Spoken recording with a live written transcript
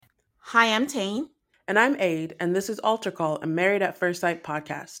Hi, I'm Tane. And I'm Aid, and this is Altar Call, a Married at First Sight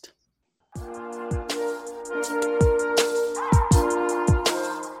podcast.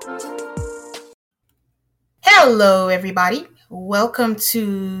 Hello, everybody. Welcome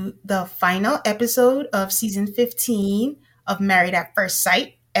to the final episode of season 15 of Married at First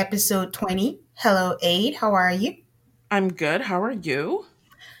Sight, episode 20. Hello, Aid. How are you? I'm good. How are you?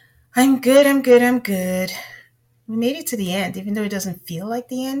 I'm good. We made it to the end, even though it doesn't feel like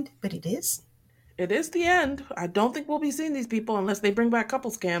the end, but it is. It is the end. I don't think we'll be seeing these people unless they bring back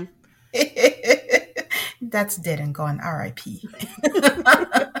couple scam. That's dead and gone. R.I.P.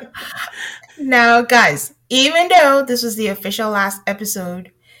 Now, guys, even though this was the official last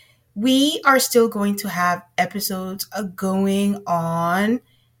episode, we are still going to have episodes going on,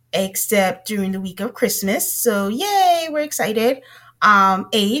 except during the week of Christmas. So, yay, we're excited.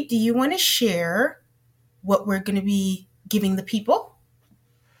 Aid, do you want to share what we're going to be giving the people?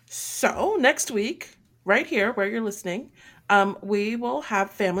 So, next week, right here where you're listening, we will have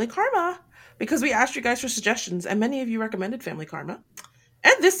Family Karma because we asked you guys for suggestions and many of you recommended Family Karma.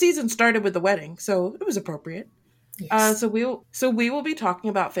 And this season started with the wedding, so it was appropriate. Yes. So we will be talking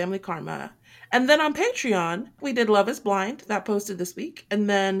about Family Karma. And then on Patreon, we did Love is Blind, that posted this week. And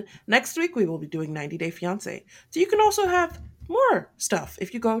then next week, we will be doing 90 Day Fiancé. So you can also have more stuff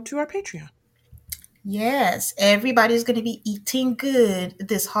if you go to our Patreon. Yes, everybody's going to be eating good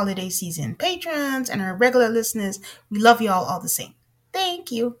this holiday season. Patrons and our regular listeners, we love y'all all the same.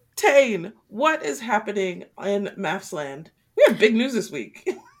 Thank you. Tane, what is happening in MAFS land? We have big news this week.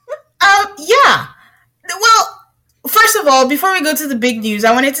 Yeah. Well, first of all, before we go to the big news,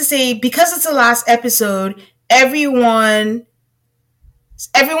 I wanted to say, because it's the last episode, everyone's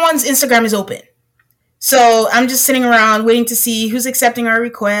Instagram is open. So I'm just sitting around waiting to see who's accepting our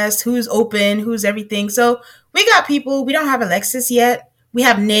request, who's open, who's everything. So we got people. We don't have Alexis yet. We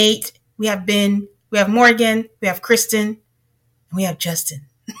have Nate. We have Ben. We have Morgan. We have Kristen. And we have Justin.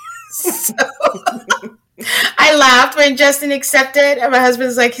 So I laughed when Justin accepted, and my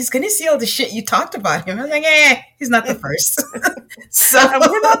husband's like, he's going to see all the shit you talked about him. I was like, he's not the first. So And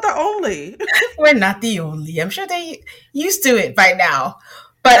we're not the only. We're not the only. I'm sure they're used to it by now.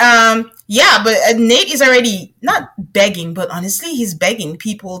 But but Nate is already not begging, but honestly, he's begging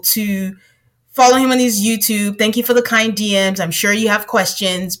people to follow him on his YouTube. Thank you for the kind DMs. I'm sure you have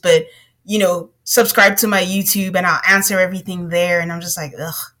questions, but subscribe to my YouTube and I'll answer everything there. And I'm just like,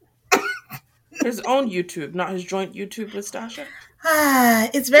 ugh. His own YouTube, not his joint YouTube with Stasha.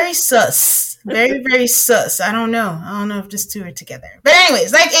 It's very sus. Very, very sus. I don't know if these two are together. But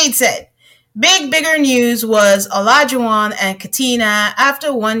anyways, like Aid said, bigger news was Olajuwon and Katina,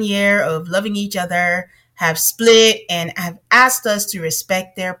 after 1 year of loving each other, have split and have asked us to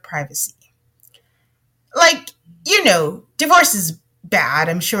respect their privacy. Like, divorce is bad.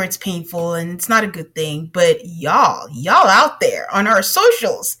 I'm sure it's painful and it's not a good thing. But y'all out there on our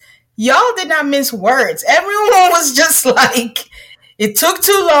socials, y'all did not mince words. Everyone was just like, it took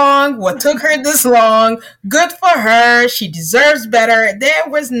too long. What took her this long? Good for her. She deserves better. There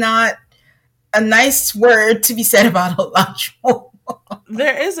was not a nice word to be said about Olajuwon.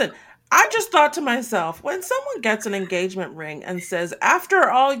 There isn't. I just thought to myself, when someone gets an engagement ring and says, after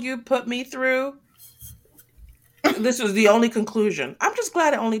all you put me through, this was the only conclusion. I'm just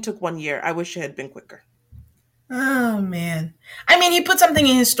glad it only took 1 year. I wish it had been quicker. Oh, man. I mean, he put something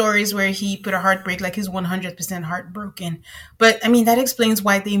in his stories where he put a heartbreak, like he's 100% heartbroken. But, I mean, that explains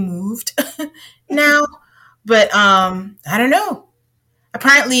why they moved now. But, I don't know.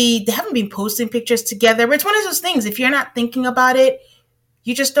 Apparently, they haven't been posting pictures together. But it's one of those things. If you're not thinking about it,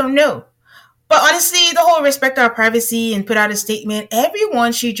 you just don't know. But honestly, the whole respect our privacy and put out a statement,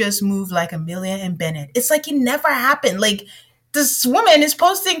 everyone should just move like Amelia and Bennett. It's like it never happened. Like, this woman is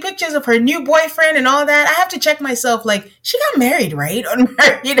posting pictures of her new boyfriend and all that. I have to check myself, like, she got married, right? On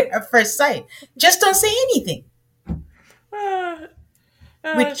Married at First Sight. Just don't say anything.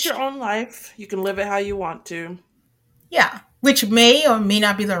 It's your own life. You can live it how you want to. Yeah, which may or may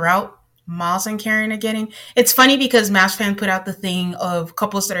not be the route Miles and Karen are getting. It's funny because MAFS fan put out the thing of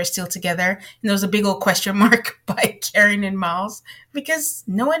couples that are still together, and there was a big old question mark by Karen and Miles because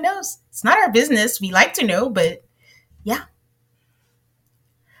no one knows. It's not our business. We like to know, but yeah.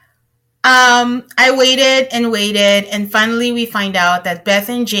 I waited, and finally we find out that Beth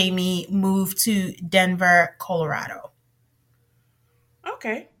and Jamie moved to Denver, Colorado.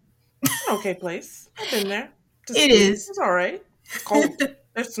 Okay. Okay place. I've been there. It is. It's all right. It's cold.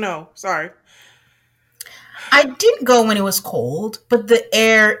 There's snow. Sorry. I didn't go when it was cold, but the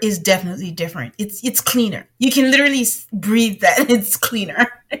air is definitely different. It's cleaner. You can literally breathe that. It's cleaner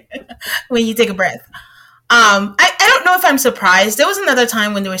when you take a breath. I don't don't know if I'm surprised. There was another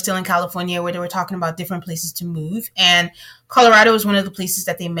time when they were still in California where they were talking about different places to move, and Colorado was one of the places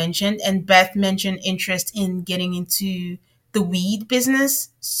that they mentioned. And Beth mentioned interest in getting into the weed business.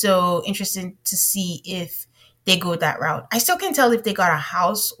 So interested to see if they go that route. I still can't tell if they got a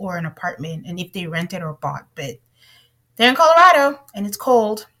house or an apartment and if they rented or bought, but they're in Colorado and it's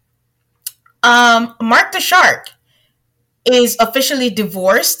cold. Mark the Shark is officially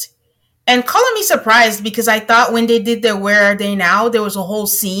divorced. And color me surprised because I thought when they did their Where Are They Now, there was a whole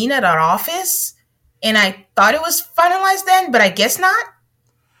scene at our office. And I thought it was finalized then, but I guess not.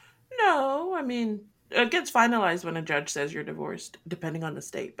 No, I mean, it gets finalized when a judge says you're divorced, depending on the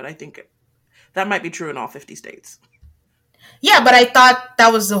state. But I think that might be true in all 50 states. Yeah, but I thought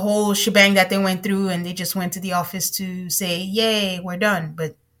that was the whole shebang that they went through and they just went to the office to say, yay, we're done.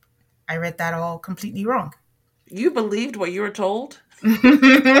 But I read that all completely wrong. You believed what you were told? Vince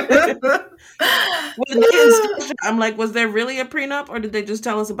I'm like, was there really a prenup or did they just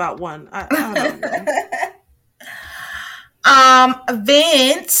tell us about one? I don't know.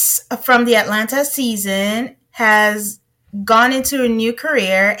 from the Atlanta season has gone into a new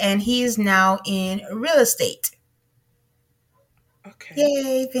career and he is now in real estate. Okay.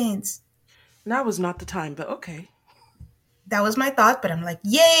 Yay, Vince. Now was not the time, but okay. That was my thought, but I'm like,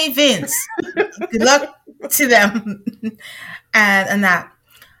 yay, Vince. Good luck to them. and that.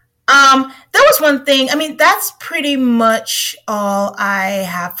 There was one thing. I mean, that's pretty much all I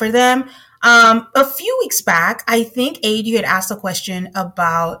have for them. A few weeks back, I think Aid, you had asked a question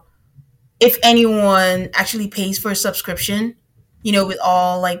about if anyone actually pays for a subscription, with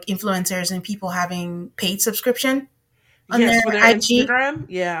all like influencers and people having paid subscription on Yes, their for their IG. Instagram.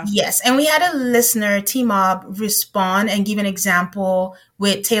 Yeah. Yes, and we had a listener, T-Mob, respond and give an example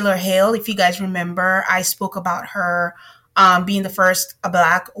with Taylor Hale. If you guys remember, I spoke about her being the first a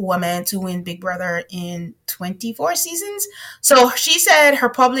Black woman to win Big Brother in 24 seasons. So she said her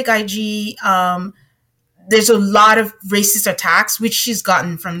public IG, there's a lot of racist attacks, which she's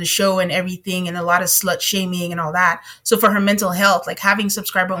gotten from the show and everything, and a lot of slut shaming and all that. So for her mental health, like having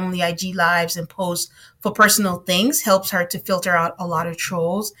subscriber only IG lives and posts for personal things helps her to filter out a lot of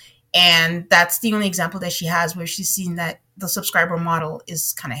trolls. And that's the only example that she has where she's seen that the subscriber model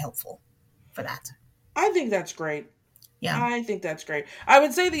is kind of helpful for that. I think that's great. Yeah. I think that's great. I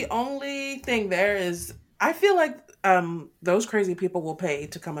would say the only thing there is I feel like those crazy people will pay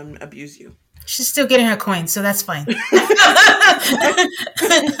to come and abuse you. She's still getting her coins, so that's fine.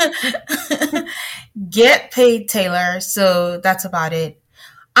 Get paid, Taylor. So that's about it.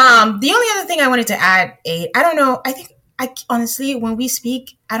 The only other thing I wanted to add, I don't know. I think honestly, when we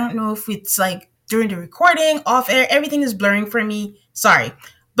speak, I don't know if it's like during the recording, off air, everything is blurring for me. Sorry.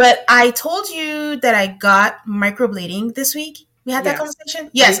 But I told you that I got microblading this week. We had that conversation?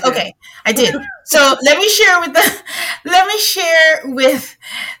 Yes, okay. I did. So let me share with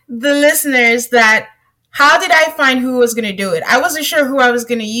the listeners that how did I find who was going to do it? I wasn't sure who I was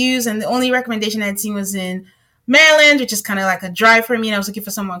going to use, and the only recommendation I'd seen was in Maryland, which is kind of like a drive for me, and I was looking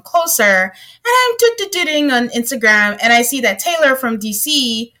for someone closer. And I'm doot-doot-dooting on Instagram, and I see that Taylor from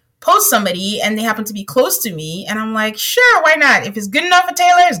DC post somebody and they happen to be close to me, and I'm like, sure, why not? If it's good enough for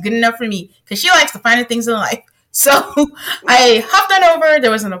Taylor, it's good enough for me, because she likes the finer things in life. So I hopped on over.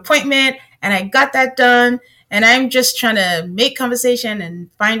 There was an appointment and I got that done. And I'm just trying to make conversation and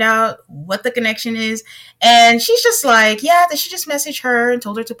find out what the connection is. And she's just like, yeah, they should just message her and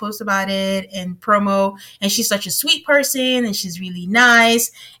told her to post about it and promo. And she's such a sweet person and she's really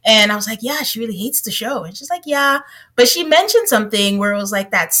nice. And I was like, yeah, she really hates the show. And she's like, yeah. But she mentioned something where it was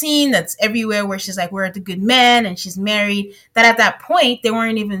like that scene that's everywhere where she's like, we're the good men and she's married. That at that point, they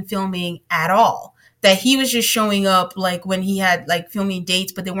weren't even filming at all. That he was just showing up like when he had like filming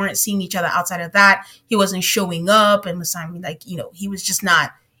dates, but they weren't seeing each other outside of that. He wasn't showing up and was like, he was just not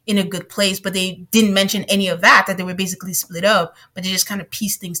in a good place, but they didn't mention any of that they were basically split up, but they just kind of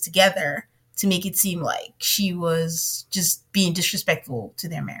pieced things together to make it seem like she was just being disrespectful to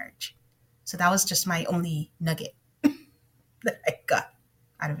their marriage. So that was just my only nugget that I got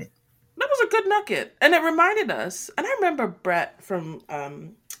out of it. That was a good nugget. And it reminded us, and I remember Brett from,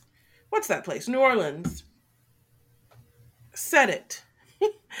 what's that place? New Orleans. Said it.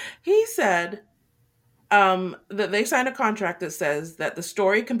 He said that they signed a contract that says that the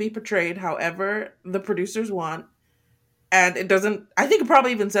story can be portrayed however the producers want. And it doesn't, I think it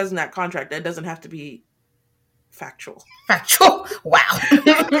probably even says in that contract that it doesn't have to be factual. Factual? Wow.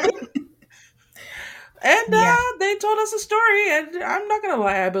 And they told us a story, and I'm not going to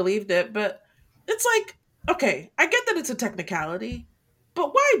lie, I believed it. But it's like, okay, I get that it's a technicality.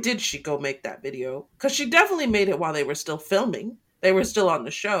 But why did she go make that video? Because she definitely made it while they were still filming. They were still on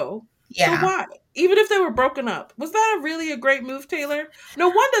the show. So Yeah. why? Even if they were broken up, was that really a great move, Taylor? No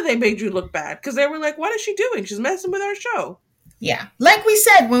wonder they made you look bad because they were like, "What is she doing? She's messing with our show." Yeah. Like we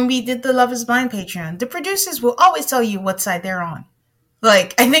said when we did the Love is Blind Patreon, the producers will always tell you what side they're on.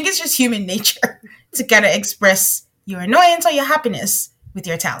 Like, I think it's just human nature to kind of express your annoyance or your happiness with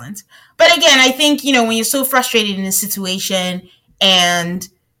your talent. But again, I think, when you're so frustrated in a situation and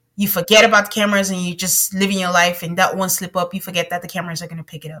you forget about the cameras and you just living your life and that one slip up, you forget that the cameras are going to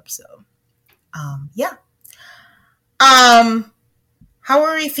pick it up. So, yeah. Um, how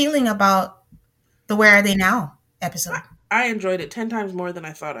are we feeling about the Where Are They Now episode? I enjoyed it 10 times more than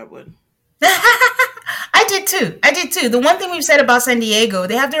I thought I would. I did too. I did too. The one thing we've said about San Diego,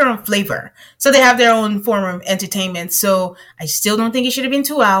 they have their own flavor. So they have their own form of entertainment. So I still don't think it should have been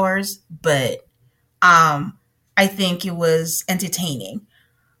 2 hours, but I think it was entertaining.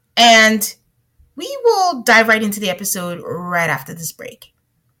 And we will dive right into the episode right after this break.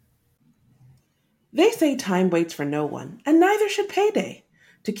 They say time waits for no one, and neither should payday.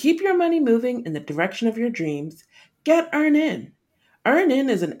 To keep your money moving in the direction of your dreams, get Earn In. Earn In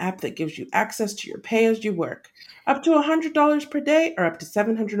is an app that gives you access to your pay as you work, up to $100 per day or up to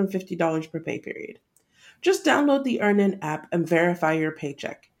 $750 per pay period. Just download the Earn In app and verify your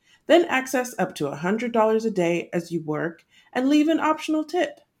paycheck. Then access up to $100 a day as you work and leave an optional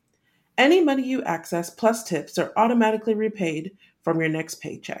tip. Any money you access plus tips are automatically repaid from your next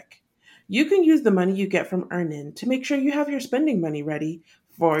paycheck. You can use the money you get from Earnin to make sure you have your spending money ready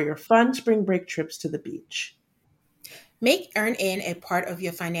for your fun spring break trips to the beach. Make Earn In a part of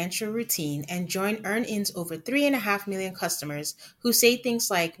your financial routine and join Earn In's over 3.5 million customers who say things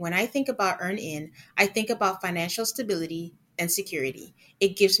like, when I think about Earn In, I think about financial stability and security.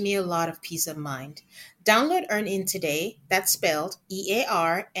 It gives me a lot of peace of mind. Download Earn In today. That's spelled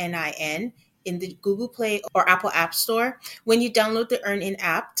EARNIN in the Google Play or Apple App Store. When you download the Earn In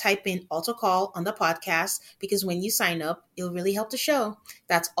app, type in Alto Call on the podcast because when you sign up, it'll really help the show.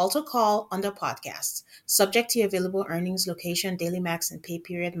 That's Alto Call on the podcast. Subject to your available earnings, location, daily max, and pay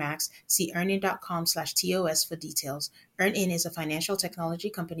period max. See earnin.com/TOS for details. EarnIn is a financial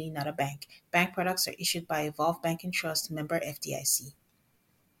technology company, not a bank. Bank products are issued by Evolve Bank and Trust, member FDIC.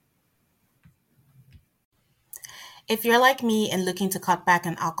 If you're like me and looking to cut back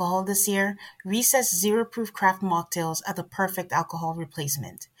on alcohol this year, Recess Zero Proof Craft Mocktails are the perfect alcohol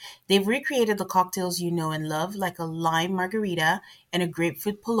replacement. They've recreated the cocktails you know and love, like a lime margarita and a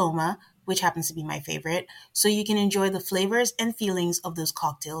grapefruit paloma, which happens to be my favorite, so you can enjoy the flavors and feelings of those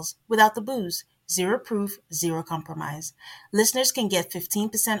cocktails without the booze. Zero proof, zero compromise. Listeners can get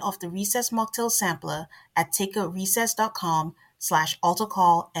 15% off the Recess Mocktail Sampler at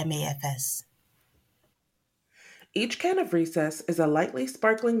takearecess.com/autocallmafs. Each can of Recess is a lightly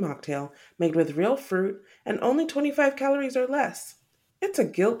sparkling mocktail made with real fruit and only 25 calories or less. It's a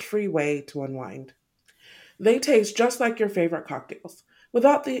guilt free way to unwind. They taste just like your favorite cocktails,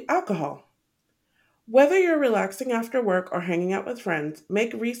 without the alcohol. Whether you're relaxing after work or hanging out with friends,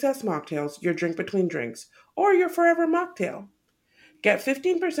 make Recess Mocktails your drink between drinks or your forever mocktail. Get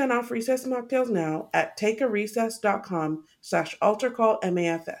 15% off Recess Mocktails now at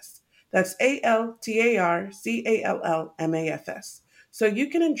takearecess.com/altercallmafs. That's ALTARCALLMAFS. So you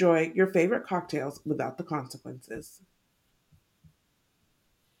can enjoy your favorite cocktails without the consequences.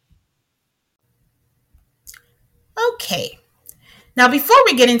 Okay. Now, before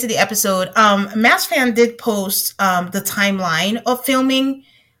we get into the episode, Mass Fan did post the timeline of filming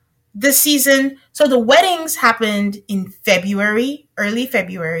this season. So the weddings happened in February, early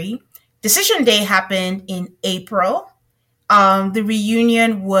February. Decision Day happened in April. The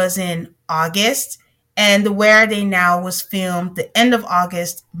reunion was in August, and the Where Are They Now was filmed the end of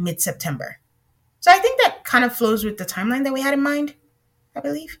August, mid September. So I think that kind of flows with the timeline that we had in mind, I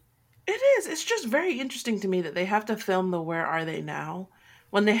believe. It is. It's just very interesting to me that they have to film the Where Are They Now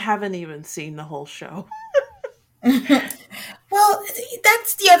when they haven't even seen the whole show. Well,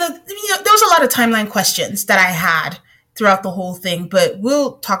 that's the other. There was a lot of timeline questions that I had throughout the whole thing, but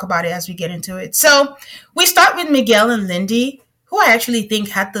we'll talk about it as we get into it. So we start with Miguel and Lindy, who I actually think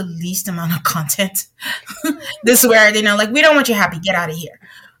had the least amount of content. This is where they know, like, we don't want you happy. Get out of here.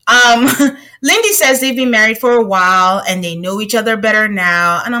 Um, Lindy says they've been married for a while and they know each other better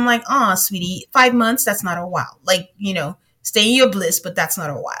now. And I'm like, oh, sweetie, 5 months, that's not a while. Like, stay in your bliss, but that's not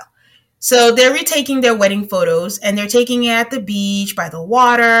a while. So they're retaking their wedding photos and they're taking it at the beach by the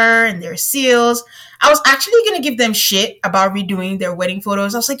water and their seals. I was actually going to give them shit about redoing their wedding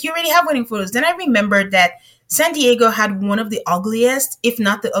photos. I was like, you already have wedding photos. Then I remembered that San Diego had one of the ugliest, if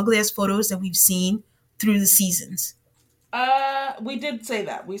not the ugliest photos that we've seen through the seasons. We did say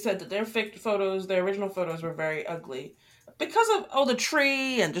that. We said that their original photos were very ugly. because of the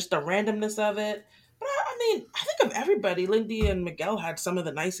tree and just the randomness of it. But I mean, I think of everybody, Lindy and Miguel had some of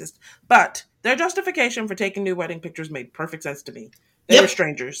the nicest. But their justification for taking new wedding pictures made perfect sense to me. They were Yep.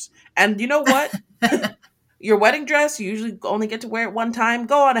 strangers, and you know what? Your wedding dress, you usually only get to wear it one time.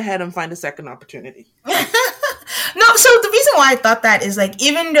 Go on ahead and find a second opportunity. No, so the reason why I thought that is like,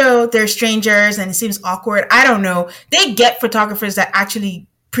 even though they're strangers and it seems awkward, I don't know, they get photographers that actually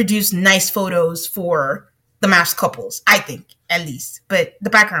produce nice photos for the MAFS couples, I think, at least. But the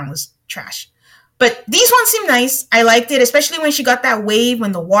background was trash. But these ones seem nice. I liked it, especially when she got that wave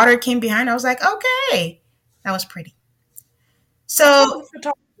when the water came behind. I was like, okay, that was pretty. I thought So the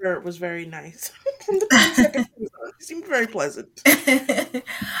photographer was very nice. From the 30 seconds he was on, he seemed very pleasant.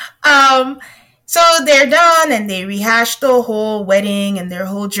 um, so they're done and they rehash the whole wedding and their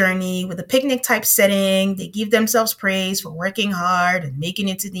whole journey with a picnic type setting. They give themselves praise for working hard and making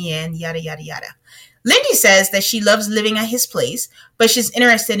it to the end, yada, yada, yada. Lindy says that she loves living at his place, but she's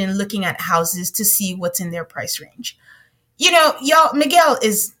interested in looking at houses to see what's in their price range. You know, y'all, Miguel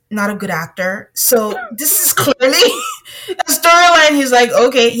is not a good actor. So this is clearly a storyline. He's like,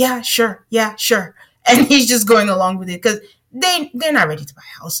 okay, yeah, sure. Yeah, sure. And he's just going along with it because they're not ready to buy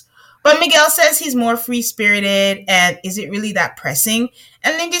a house. But Miguel says he's more free spirited and is it really that pressing?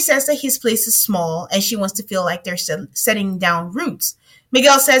 And Lindy says that his place is small and she wants to feel like they're setting down roots.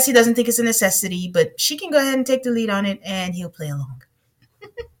 Miguel says he doesn't think it's a necessity, but she can go ahead and take the lead on it and he'll play along.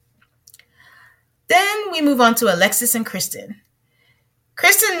 Then we move on to Alexis and Kristen.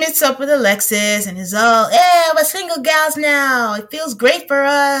 Kristen meets up with Alexis and is all, yeah, we're single gals now. It feels great for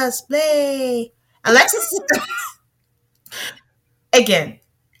us. Play. Alexis, again,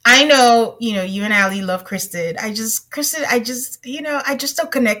 I know, you and Ali love Kristen. I just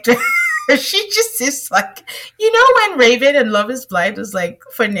don't connect with her. She just is like, when Raven and Love is Blind was like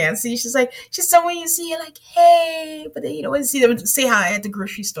for Nancy, she's someone you see, you're like, hey, but then you don't want to see them say hi at the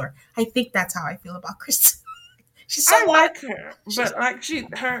grocery store. I think that's how I feel about Kristen. She's I someone. like her, but like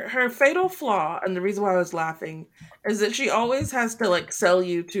her fatal flaw, and the reason why I was laughing is that she always has to like sell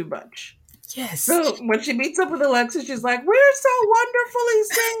you too much. Yes. So when she meets up with Alexis, she's like, "We're so wonderfully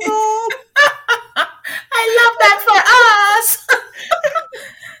single." I love that for us.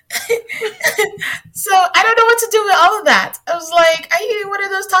 So I don't know what to do with all of that. I was like, are you one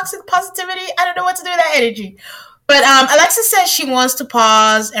of those toxic positivity? I don't know what to do with that energy. But Alexa says she wants to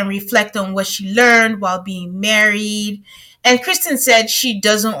pause and reflect on what she learned while being married. And Kristen said she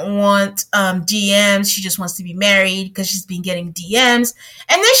doesn't want DMs. She just wants to be married because she's been getting DMs.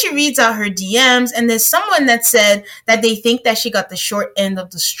 And then she reads out her DMs. And there's someone that said that they think that she got the short end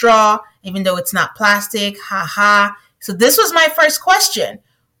of the straw, even though it's not plastic. Ha ha. So this was my first question.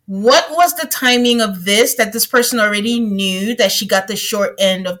 What was the timing of this, that this person already knew that she got the short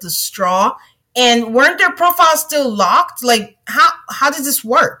end of the straw? And weren't their profiles still locked? Like, how does this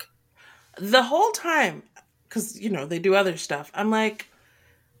work? The whole time, because they do other stuff. I'm like,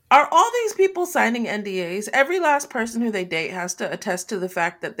 are all these people signing NDAs? Every last person who they date has to attest to the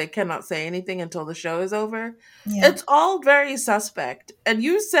fact that they cannot say anything until the show is over. Yeah. It's all very suspect. And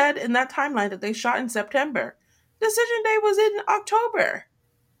you said in that timeline that they shot in September. Decision day was in October.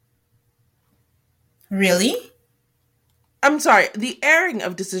 Really? I'm sorry, the airing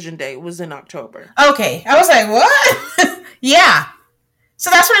of Decision Day was in October. Okay. I was like, what? Yeah. So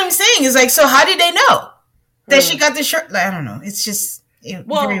that's what I'm saying. Is like, so how did they know that she got the short? Like, I don't know. It's just very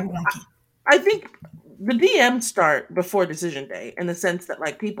wonky. I think the DMs start before Decision Day in the sense that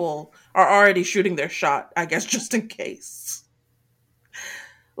like people are already shooting their shot, I guess, just in case.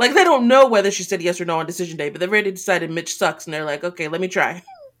 Like they don't know whether she said yes or no on Decision Day, but they've already decided Mitch sucks, and they're like, okay, let me try.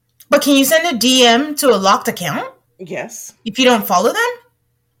 But can you send a DM to a locked account? Yes. If you don't follow them?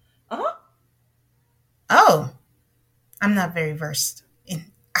 Uh-huh. Oh. I'm not very versed in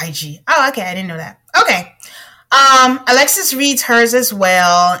IG. Oh, okay. I didn't know that. Okay. Alexis reads hers as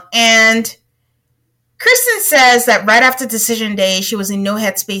well. And Kristen says that right after Decision Day, she was in no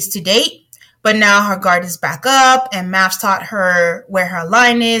headspace to date. But now her guard is back up. And MAFS taught her where her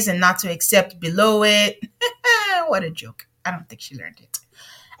line is and not to accept below it. What a joke. I don't think she learned it.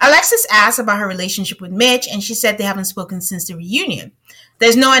 Alexis asked about her relationship with Mitch, and she said they haven't spoken since the reunion.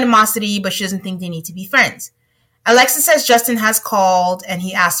 There's no animosity, but she doesn't think they need to be friends. Alexis says Justin has called, and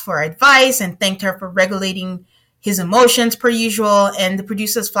he asked for advice and thanked her for regulating his emotions per usual, and the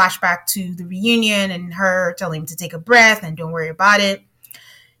producers flashback to the reunion and her telling him to take a breath and don't worry about it.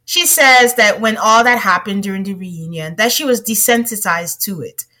 She says that when all that happened during the reunion, that she was desensitized to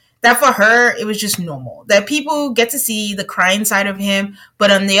it. That for her, it was just normal. That people get to see the crying side of him, but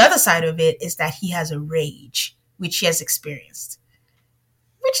on the other side of it is that he has a rage, which she has experienced.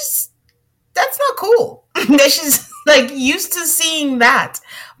 Which is, that's not cool. That she's like used to seeing that.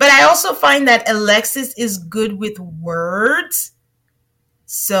 But I also find that Alexis is good with words.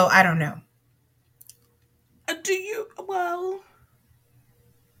 So I don't know. Do you? Well,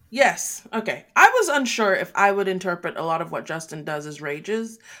 yes. Okay. I was unsure if I would interpret a lot of what Justin does as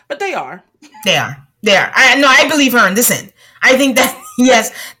rages, but they are. They are. They are. I no, I believe her on this end. I think that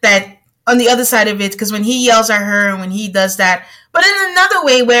yes, that on the other side of it, because when he yells at her and when he does that, but in another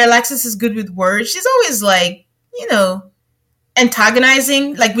way where Alexis is good with words, she's always like,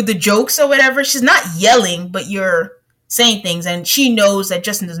 antagonizing, like with the jokes or whatever. She's not yelling, but you're saying things, and she knows that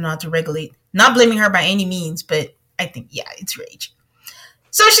Justin doesn't know how to regulate. Not blaming her by any means, but I think, yeah, it's rage.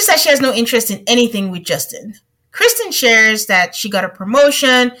 So she says she has no interest in anything with Justin. Kristen shares that she got a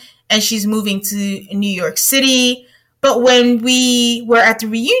promotion and she's moving to New York City. But when we were at the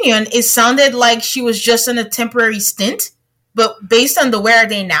reunion, it sounded like she was just on a temporary stint. But based on the where are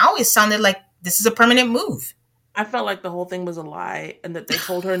they now, it sounded like this is a permanent move. I felt like the whole thing was a lie and that they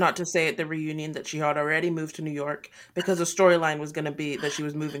told her not to say at the reunion that she had already moved to New York because the storyline was going to be that she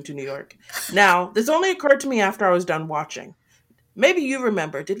was moving to New York. Now, this only occurred to me after I was done watching. Maybe you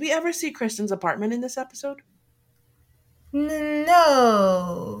remember. Did we ever see Kristen's apartment in this episode?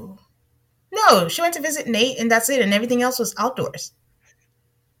 No. No, she went to visit Nate and that's it. And everything else was outdoors.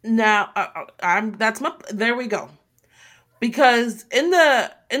 Now, there we go. Because in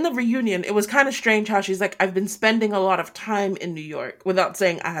the reunion, it was kind of strange how she's like, I've been spending a lot of time in New York without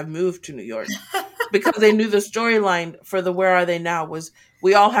saying I have moved to New York. Because they knew the storyline for the Where Are They Now was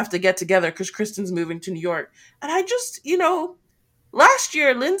we all have to get together because Kristen's moving to New York. And I just, last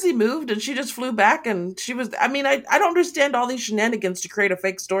year Lindsay moved and she just flew back and I don't understand all these shenanigans to create a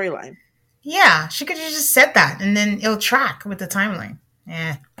fake storyline. Yeah, she could have just said that and then it'll track with the timeline.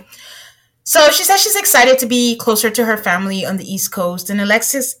 Yeah. So she says she's excited to be closer to her family on the East Coast, and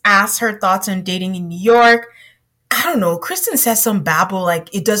Alexis asks her thoughts on dating in New York. I don't know. Kristen says some babble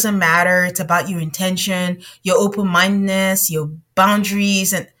like it doesn't matter. It's about your intention, your open-mindedness, your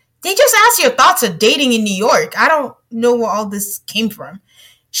boundaries, and they just ask your thoughts of dating in New York. I don't know where all this came from.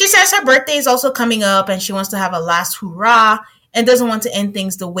 She says her birthday is also coming up, and she wants to have a last hurrah and doesn't want to end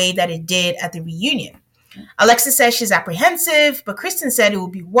things the way that it did at the reunion. Alexis says she's apprehensive, but Kristen said it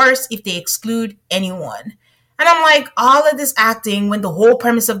would be worse if they exclude anyone. And I'm like, all of this acting when the whole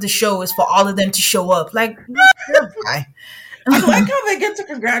premise of the show is for all of them to show up. Like, I like how they get to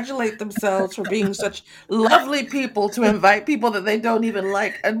congratulate themselves for being such lovely people to invite people that they don't even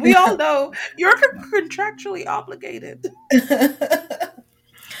like. And we all know you're contractually obligated.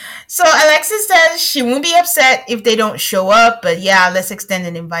 So Alexis says she won't be upset if they don't show up, but yeah, let's extend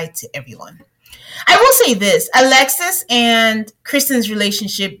an invite to everyone. I will say this, Alexis and Kristen's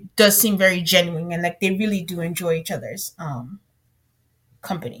relationship does seem very genuine and like they really do enjoy each other's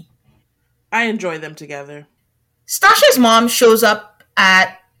company. I enjoy them together. Stasha's mom shows up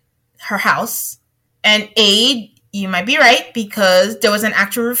at her house and Aid, you might be right because there was an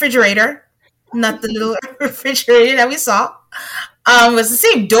actual refrigerator, not the little refrigerator that we saw. It was the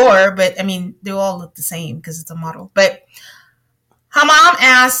same door, but I mean, they all look the same because it's a model. But her mom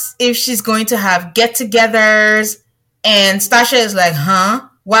asks if she's going to have get-togethers, and Stasha is like, huh?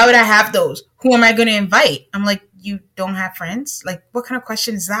 Why would I have those? Who am I going to invite? I'm like, you don't have friends? Like, what kind of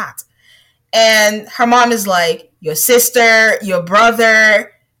question is that? And her mom is like, your sister, your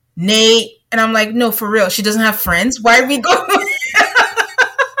brother, Nate. And I'm like, no, for real. She doesn't have friends? Why are we going?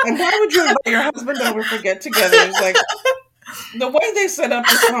 And why would you invite your husband over for get-togethers? Like, the way they set up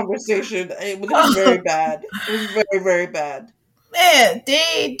this conversation, it was very bad. It was very, very bad. Man,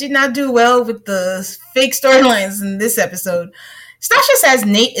 they did not do well with the fake storylines in this episode. Stasha says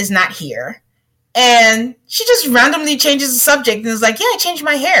Nate is not here. And she just randomly changes the subject and is like, yeah, I changed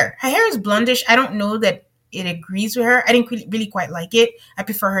my hair. Her hair is blondish. I don't know that it agrees with her. I didn't really quite like it. I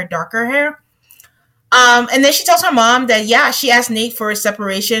prefer her darker hair. And then she tells her mom that, yeah, she asked Nate for a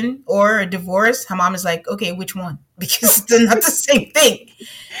separation or a divorce. Her mom is like, okay, which one? Because they're not the same thing.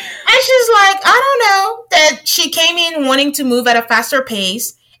 And she's like, I don't know, that she came in wanting to move at a faster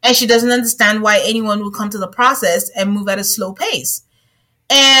pace and she doesn't understand why anyone would come to the process and move at a slow pace.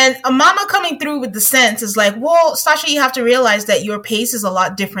 And a mama coming through with the sense is like, well, Stasha, you have to realize that your pace is a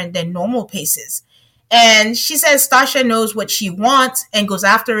lot different than normal paces. And she says Stasha knows what she wants and goes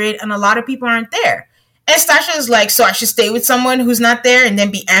after it, and a lot of people aren't there. And Stasha is like, so I should stay with someone who's not there and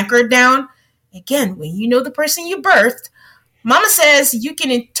then be anchored down? Again, when you know the person you birthed, Mama says you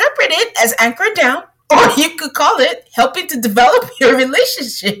can interpret it as anchored down, or you could call it helping to develop your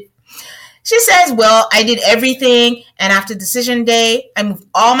relationship. She says, well, I did everything, and after decision day, I moved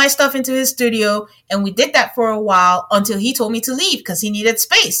all my stuff into his studio, and we did that for a while until he told me to leave because he needed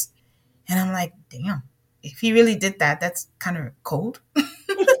space. And I'm like, damn. if he really did that, that's kind of cold.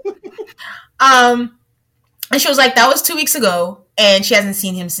 um, and she was like, that was 2 weeks ago, and she hasn't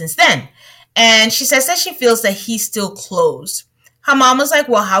seen him since then. And she says that she feels that he's still closed. Her mom was like,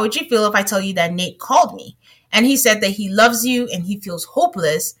 well, how would you feel if I tell you that Nate called me? And he said that he loves you and he feels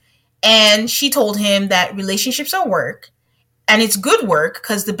hopeless. And she told him that relationships are work and it's good work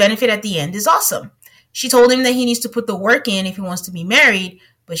because the benefit at the end is awesome. She told him that he needs to put the work in if he wants to be married,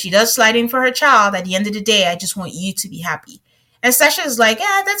 but she does slide in for her child. At the end of the day, I just want you to be happy. And Sasha is like,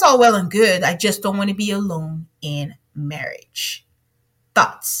 yeah, that's all well and good. I just don't want to be alone in marriage.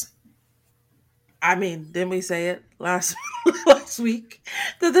 Thoughts? I mean, didn't we say it last week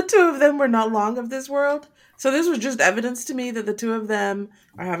that the two of them were not long of this world? So this was just evidence to me that the two of them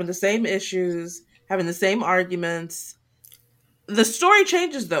are having the same issues, having the same arguments. The story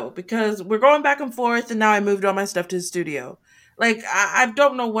changes though, because we're going back and forth, and now I moved all my stuff to the studio. Like, I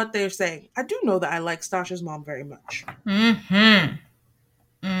don't know what they're saying. I do know that I like Stasha's mom very much. Mm-hmm.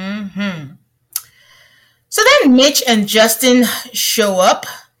 Mm-hmm. So then Mitch and Justin show up.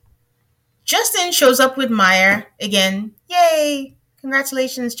 Justin shows up with Maya again. Yay!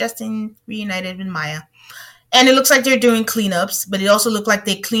 Congratulations, Justin reunited with Maya. And it looks like they're doing cleanups, but it also looked like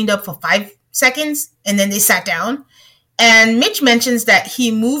they cleaned up for 5 seconds and then they sat down. And Mitch mentions that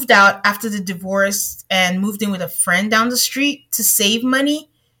he moved out after the divorce and moved in with a friend down the street to save money.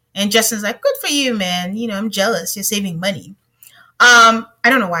 And Justin's like, good for you, man. You know, I'm jealous. You're saving money. I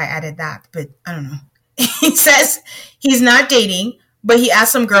don't know why I added that, but I don't know. He says he's not dating, but he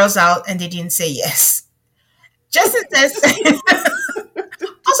asked some girls out and they didn't say yes. Justin says,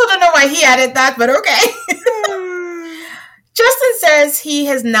 also don't know why he added that, but okay. Justin says he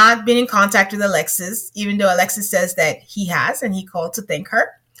has not been in contact with Alexis, even though Alexis says that he has, and he called to thank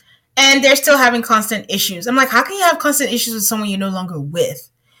her. And they're still having constant issues. I'm like, how can you have constant issues with someone you're no longer with?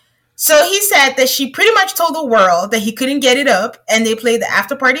 So he said that she pretty much told the world that he couldn't get it up, and they played the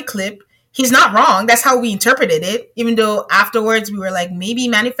after party clip. He's not wrong. That's how we interpreted it, even though afterwards we were like, maybe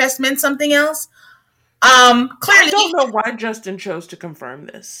manifest meant something else. Clearly, I don't know why Justin chose to confirm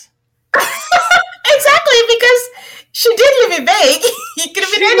this. Exactly, because she did leave it vague. He could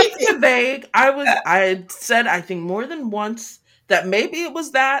have been anything. Vague. I said, I think more than once that maybe it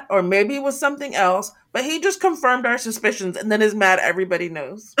was that, or maybe it was something else, but he just confirmed our suspicions and then is mad everybody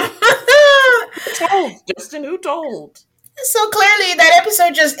knows. Who told? Justin, who told? So clearly that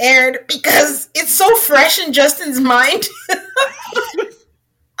episode just aired because it's so fresh in Justin's mind.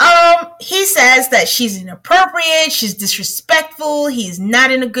 He says that she's inappropriate, she's disrespectful, he's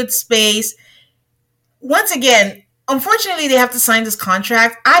not in a good space. Once again, unfortunately, they have to sign this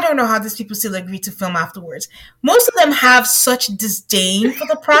contract. I don't know how these people still agree to film afterwards. Most of them have such disdain for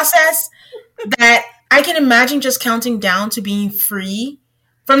the process that I can imagine just counting down to being free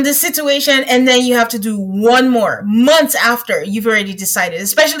from this situation, and then you have to do one more months after you've already decided,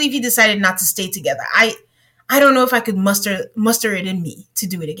 especially if you decided not to stay together. I don't know if I could muster it in me to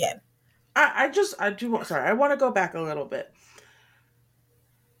do it again. I want to go back a little bit.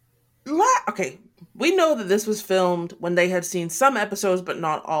 Okay, we know that this was filmed when they had seen some episodes, but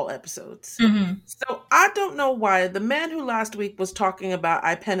not all episodes. Mm-hmm. So I don't know why the man who last week was talking about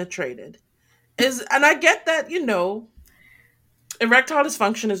I penetrated and I get that, erectile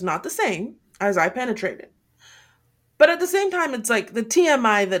dysfunction is not the same as I penetrated. But at the same time, it's like the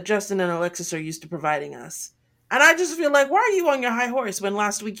TMI that Justin and Alexis are used to providing us. And I just feel like, why are you on your high horse when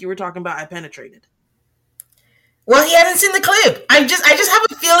last week you were talking about I penetrated? Well, he hasn't seen the clip. I just have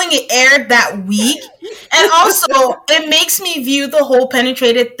a feeling it aired that week. And also, it makes me view the whole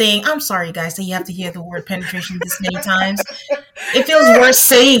penetrated thing. I'm sorry, guys, that you have to hear the word penetration this many times. It feels worse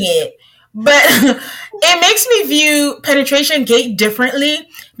saying it. But it makes me view penetration gate differently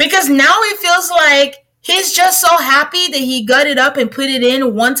because now it feels like he's just so happy that he got it up and put it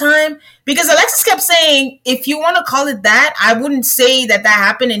in one time. Because Alexis kept saying, if you want to call it that, I wouldn't say that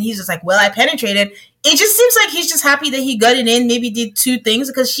happened. And he's just like, well, I penetrated. It just seems like he's just happy that he got it in, maybe did 2 things.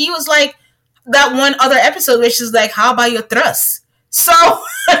 Because she was like, that one other episode where she's like, how about your thrust? So,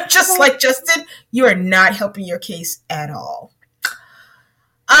 just like Justin, you are not helping your case at all.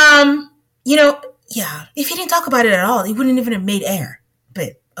 Yeah, if he didn't talk about it at all, he wouldn't even have made air.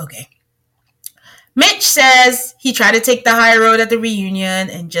 But, okay. Mitch says he tried to take the high road at the reunion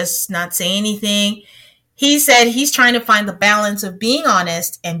and just not say anything. He said he's trying to find the balance of being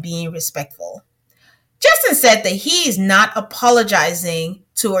honest and being respectful. Justin said that he is not apologizing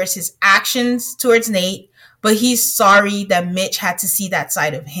towards his actions towards Nate, but he's sorry that Mitch had to see that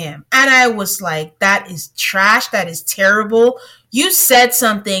side of him. And I was like, that is trash. That is terrible. You said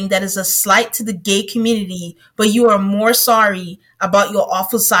something that is a slight to the gay community, but you are more sorry about your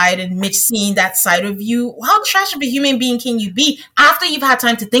awful side and Mitch seeing that side of you. How trash of a human being can you be after you've had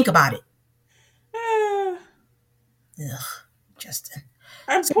time to think about it? Eh. Ugh, Justin.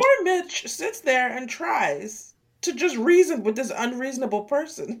 And So, poor Mitch sits there and tries to just reason with this unreasonable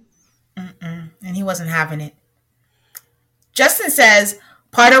person. and he wasn't having it. Justin says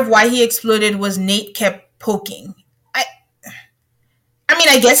part of why he exploded was Nate kept poking. I, I mean,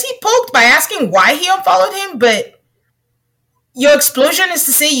 I guess he poked by asking why he unfollowed him, but your explosion is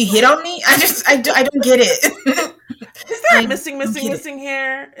to say you hit on me? I don't get it. Is I there a don't get it. missing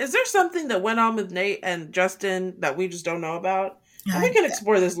here? Is there something that went on with Nate and Justin that we just don't know about? And we I, can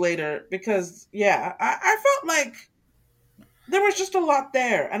explore this later because, yeah, I felt like there was just a lot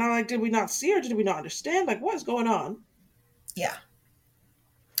there. And I'm like, did we not see or did we not understand? Like, what is going on? yeah.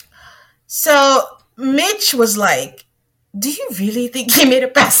 So Mitch was like, "Do you really think he made a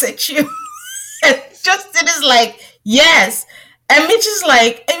pass at you?" And Justin is like, "Yes." And Mitch is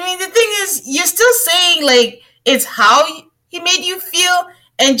like, "I mean, the thing is, you're still saying like it's how he made you feel."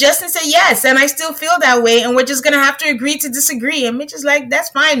 And Justin said, "Yes, and I still feel that way, and we're just gonna have to agree to disagree." And Mitch is like, "That's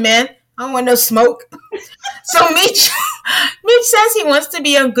fine, man. I don't want no smoke." So Mitch says he wants to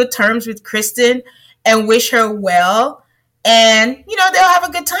be on good terms with Kristen and wish her well, and they'll have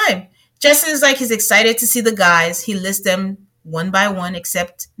a good time. Justin is like he's excited to see the guys. He lists them one by one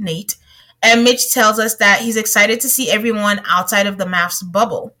except Nate. And Mitch tells us that he's excited to see everyone outside of the MAFS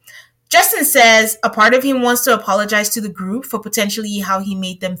bubble. Justin says a part of him wants to apologize to the group for potentially how he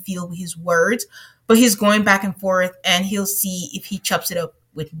made them feel with his words, but he's going back and forth and he'll see if he chops it up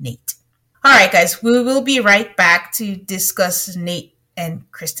with Nate. All right, guys, we will be right back to discuss Nate and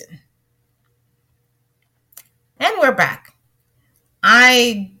Kristen. And we're back.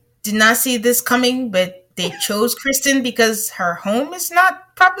 I did not see this coming, but they chose Kristen because her home is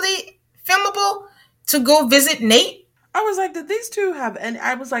not properly filmable to go visit Nate. I was like, did these two have and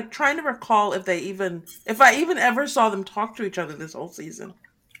I was like trying to recall if I even ever saw them talk to each other this whole season.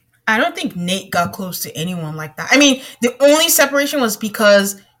 I don't think Nate got close to anyone like that. I mean, the only separation was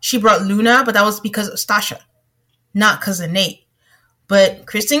because she brought Luna, but that was because of Stasha, not because of Nate. But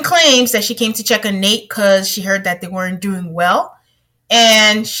Kristen claims that she came to check on Nate because she heard that they weren't doing well.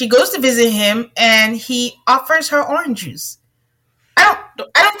 And she goes to visit him and he offers her orange juice. I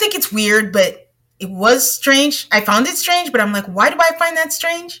don't think it's weird, but it was strange. I found it strange, but I'm like, why do I find that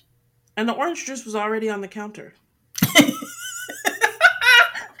strange? And the orange juice was already on the counter. I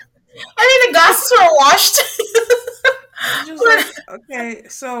mean, the glasses were washed. Just like, okay,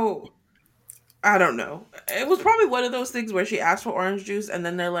 so I don't know. It was probably one of those things where she asked for orange juice, and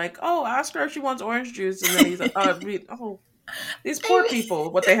then they're like, "Oh, ask her if she wants orange juice," and then he's like, "Oh, these poor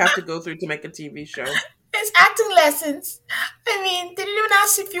people, what they have to go through to make a TV show." It's acting lessons. I mean, they didn't even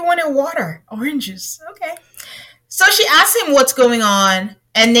ask if you wanted water, orange juice. Okay. So she asks him what's going on,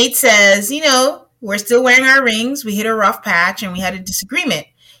 and Nate says, we're still wearing our rings. We hit a rough patch, and we had a disagreement.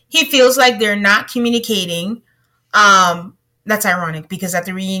 He feels like they're not communicating. That's ironic because at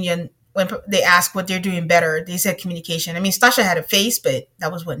the reunion, when they ask what they're doing better, they said communication. I mean, Stasha had a face, but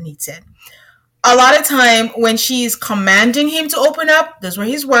that was what Nate said. A lot of time when she's commanding him to open up, those were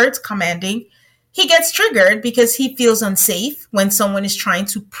his words, commanding, he gets triggered because he feels unsafe when someone is trying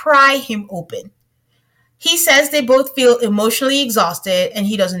to pry him open. He says they both feel emotionally exhausted and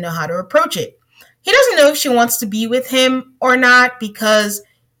he doesn't know how to approach it. He doesn't know if she wants to be with him or not because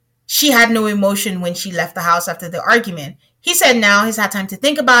she had no emotion when she left the house after the argument. He said now he's had time to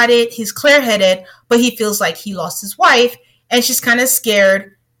think about it. He's clear-headed, but he feels like he lost his wife and she's kind of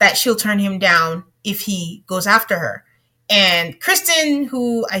scared that she'll turn him down if he goes after her. And Kristen,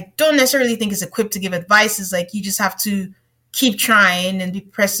 who I don't necessarily think is equipped to give advice, is like, you just have to keep trying and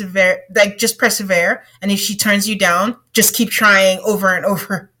just persevere. And if she turns you down, just keep trying over and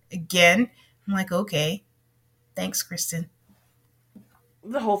over again. I'm like, okay, thanks, Kristen.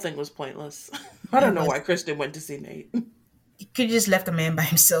 The whole thing was pointless. I don't know why Kristen went to see Nate. You could have just left the man by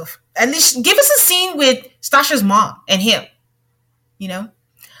himself. At least give us a scene with Stasha's mom and him.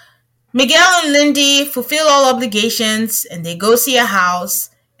 Miguel and Lindy fulfill all obligations and they go see a house.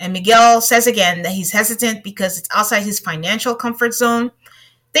 And Miguel says again that he's hesitant because it's outside his financial comfort zone.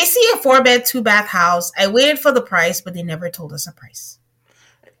 They see a 4-bed, 2-bath house. I waited for the price, but they never told us a price.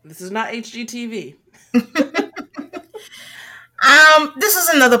 This is not HGTV. This is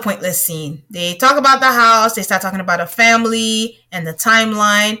another pointless scene. They talk about the house. They start talking about a family and the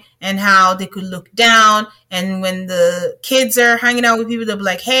timeline and how they could look down. And when the kids are hanging out with people, they'll be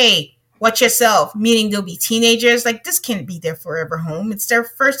like, hey, watch yourself, meaning they'll be teenagers. Like, this can't be their forever home. It's their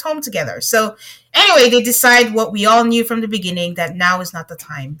first home together. So anyway, they decide what we all knew from the beginning, that now is not the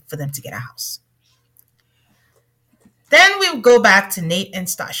time for them to get a house. Then we go back to Nate and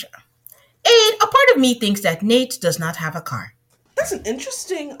Stasha. A part of me thinks that Nate does not have a car. That's an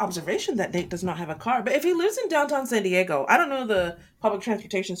interesting observation that Nate does not have a car. But if he lives in downtown San Diego, I don't know the public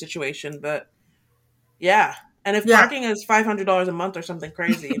transportation situation, but yeah. And if parking is $500 a month or something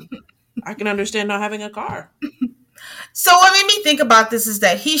crazy, I can understand not having a car. So what made me think about this is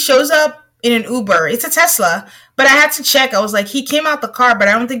that he shows up in an Uber. It's a Tesla, but I had to check. I was like, he came out the car, but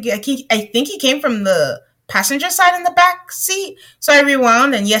I don't think I think he came from the passenger side in the back seat. So I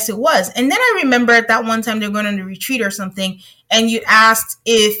rewound, and yes, it was. And then I remembered that one time they were going on a retreat or something, and you asked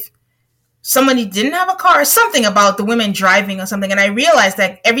if somebody didn't have a car or something about the women driving or something. And I realized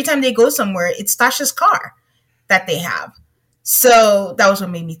that every time they go somewhere, it's Stasha's car that they have. So that was what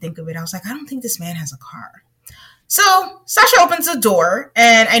made me think of it. I was like, I don't think this man has a car. So Stasha opens the door,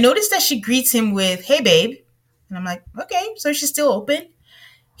 and I noticed that she greets him with, "Hey, babe." And I'm like, okay, so she's still open.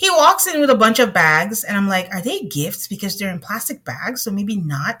 He walks in with a bunch of bags, and I'm like, are they gifts? Because they're in plastic bags, so maybe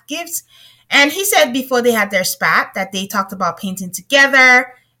not gifts. And he said before they had their spat that they talked about painting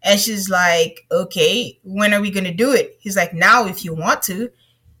together. And she's like, okay, when are we going to do it? He's like, now if you want to.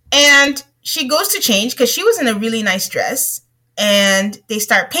 And she goes to change because she was in a really nice dress, and they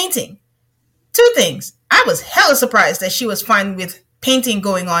start painting. Two things. I was hella surprised that she was fine with painting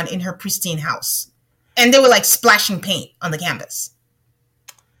going on in her pristine house. And they were like splashing paint on the canvas.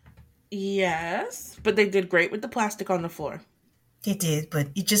 Yes, but they did great with the plastic on the floor. They did, but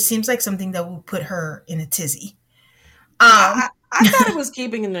it just seems like something that would put her in a tizzy. I thought it was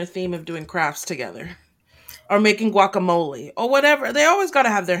keeping in their theme of doing crafts together. Or making guacamole. Or whatever. They always got to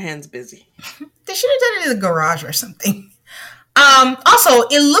have their hands busy. They should have done it in the garage or something. Also,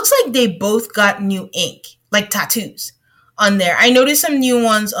 it looks like they both got new ink, like tattoos on there. I noticed some new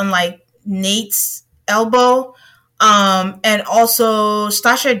ones on like Nate's elbow. And also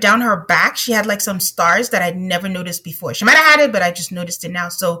Stasha down her back, she had like some stars that I'd never noticed before. She might have had it, but I just noticed it now.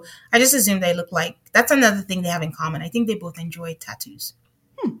 So I just assumed they look like, that's another thing they have in common. I think they both enjoy tattoos.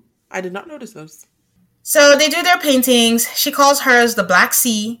 I did not notice those. So they do their paintings. She calls hers the Black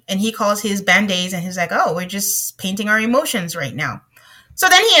Sea, and he calls his Band-Aids, and he's like, oh, we're just painting our emotions right now. So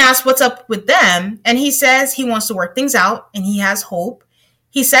then he asks what's up with them, and he says he wants to work things out, and he has hope.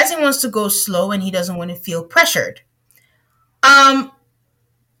 He says he wants to go slow, and he doesn't want to feel pressured. I'm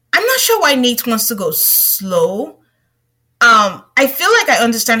not sure why Nate wants to go slow. I feel like I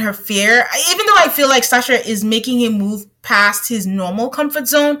understand her fear, even though I feel like Stasha is making him move past his normal comfort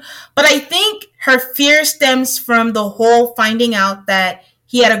zone. But I think her fear stems from the whole finding out that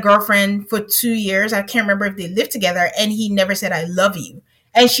he had a girlfriend for 2 years. I can't remember if they lived together, and he never said, I love you.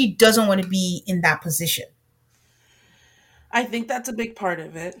 And she doesn't want to be in that position. I think that's a big part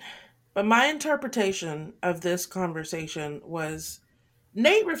of it. But my interpretation of this conversation was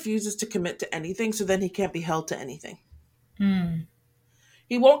Nate refuses to commit to anything, so then he can't be held to anything.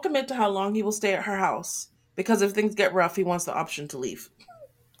 He won't commit to how long he will stay at her house, because if things get rough, he wants the option to leave.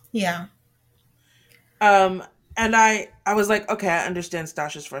 Yeah. And I was like, okay, I understand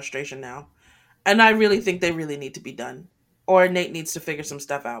Stasha's frustration now. And I really think they really need to be done. Or Nate needs to figure some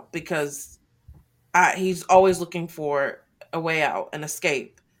stuff out, because he's always looking for a way out, an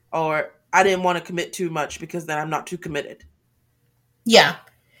escape. Or I didn't want to commit too much because then I'm not too committed. Yeah.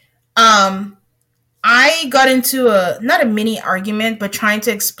 I got into not a mini argument, but trying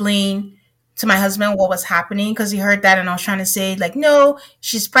to explain to my husband what was happening, because he heard that, and I was trying to say, like, no,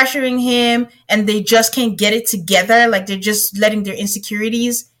 she's pressuring him and they just can't get it together. Like, they're just letting their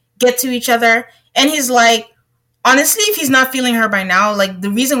insecurities get to each other. And he's like, honestly, if he's not feeling her by now, like, the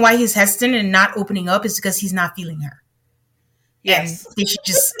reason why he's hesitant and not opening up is because he's not feeling her. Yes. And they should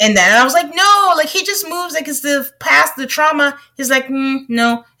just end that. And I was like, no, like, he just moves like it's the past, the trauma. He's like,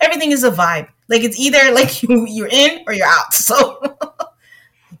 no, everything is a vibe. Like, it's either like you're in or you're out. So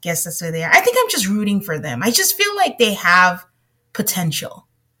I guess that's where they are. I think I'm just rooting for them. I just feel like they have potential.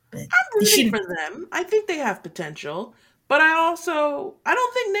 But I'm rooting for them. I think they have potential. But I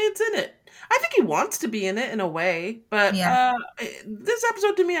don't think Nate's in it. I think he wants to be in it in a way. But this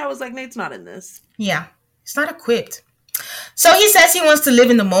episode, to me, I was like, Nate's not in this. Yeah. He's not equipped. So he says he wants to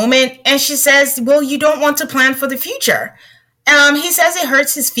live in the moment, and she says, well, you don't want to plan for the future. He says it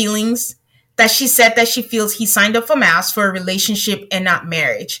hurts his feelings that she said that she feels he signed up for MAFS for a relationship and not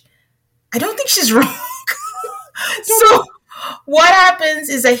marriage. I don't think she's wrong. So what happens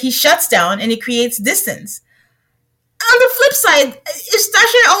is that he shuts down and it creates distance. On the flip side,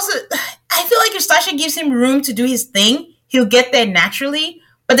 I feel like if Stasha gives him room to do his thing, he'll get there naturally.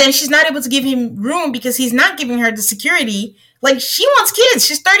 But then she's not able to give him room because he's not giving her the security. Like, she wants kids.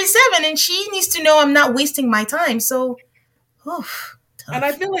 She's 37 and she needs to know I'm not wasting my time. So, oof, And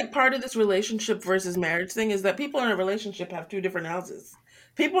I tough. feel like part of this relationship versus marriage thing is that people in a relationship have two different houses.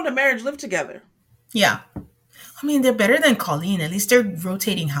 People in a marriage live together. Yeah. I mean, they're better than Colleen. At least they're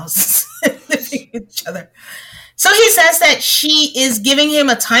rotating houses, living with each other. So he says that she is giving him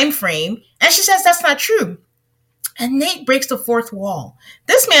a time frame, and she says that's not true. And Nate breaks the fourth wall.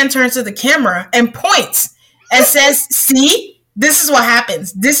 This man turns to the camera and points and says, "See, this is what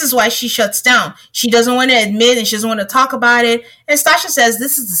happens. This is why she shuts down. She doesn't want to admit and she doesn't want to talk about it." And Stasha says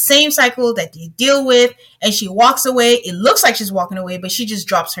this is the same cycle that they deal with. And she walks away. It looks like she's walking away, but she just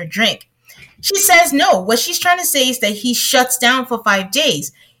drops her drink. She says no. What she's trying to say is that he shuts down for 5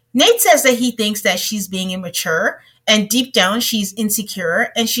 days. Nate says that he thinks that she's being immature and deep down she's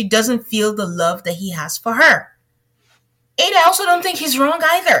insecure and she doesn't feel the love that he has for her. And I also don't think he's wrong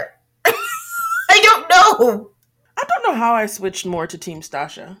either. I don't know. I don't know how I switched more to Team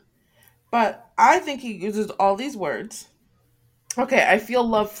Stasha, but I think he uses all these words. Okay, I feel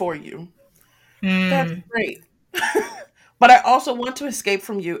love for you. That's Hmm. great. But I also want to escape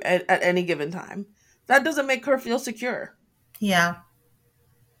from you at any given time. That doesn't make her feel secure. Yeah.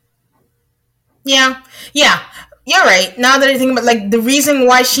 Yeah. Yeah. You're right. Now that I think about, like, the reason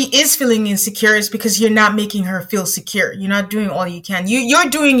why she is feeling insecure is because you're not making her feel secure. You're not doing all you can. You're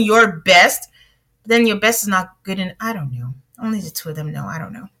doing your best, but then your best is not good. And I don't know. Only the two of them know. I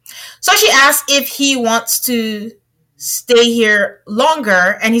don't know. So she asks if he wants to stay here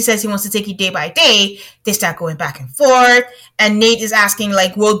longer, and he says he wants to take you day by day. They start going back and forth, and Nate is asking,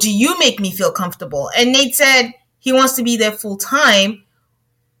 like, well, do you make me feel comfortable? And Nate said he wants to be there full time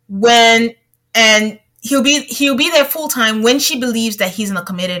when, and he'll be there full time when she believes that he's in a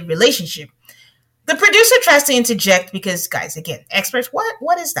committed relationship. The producer tries to interject because, guys, again, experts,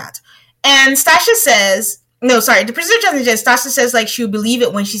 what is that? And Stasha says, no, sorry, the producer tries to interject. Stasha says, like, she'll believe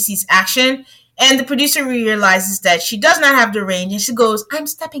it when she sees action. And the producer realizes that she does not have the range, and she goes, "I'm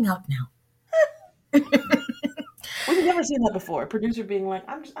stepping out now." We've never seen that before. A producer being like,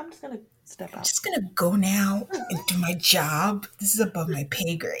 I'm just gonna step I'm out. just gonna go now and do my job. This is above my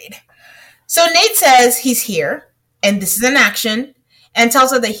pay grade. So Nate says he's here, and this is an action, and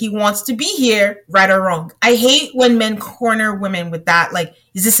tells her that he wants to be here, right or wrong. I hate when men corner women with that, like,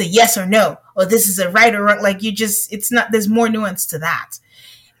 is this a yes or no? Or this is a right or wrong? Like, it's not, there's more nuance to that.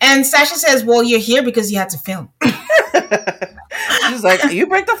 And Sasha says, well, you're here because you had to film. She's like, you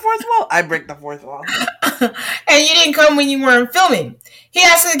break the fourth wall, I break the fourth wall. And you didn't come when you weren't filming. He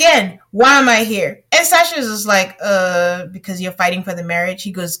asks again, why am I here? And Sasha's just like, because you're fighting for the marriage.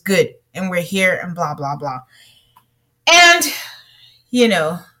 He goes, good. And we're here and blah, blah, blah. And, you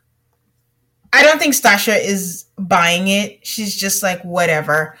know, I don't think Stasha is buying it. She's just like,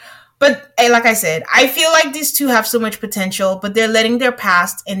 whatever. But like I said, I feel like these two have so much potential, but they're letting their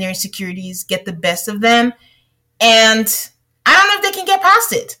past and their insecurities get the best of them. And I don't know if they can get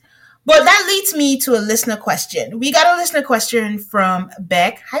past it. But that leads me to a listener question. We got a listener question from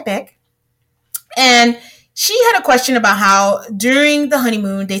Beck. Hi, Beck. And she had a question about how during the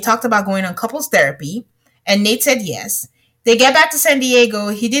honeymoon, they talked about going on couples therapy. And Nate said yes. They get back to San Diego.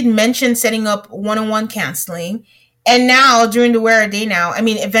 He did mention setting up one-on-one counseling. And now, during the Where Are They Now, I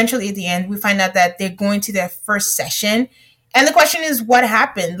mean, eventually at the end, we find out that they're going to their first session. And the question is, what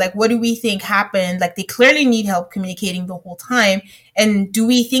happened? Like, what do we think happened? Like, they clearly need help communicating the whole time. And do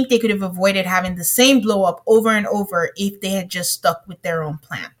we think they could have avoided having the same blow up over and over if they had just stuck with their own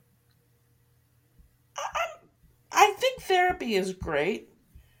plan? I think therapy is great,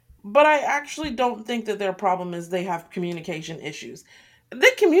 but I actually don't think that their problem is they have communication issues. They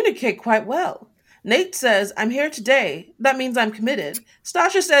communicate quite well. Nate says, I'm here today. That means I'm committed.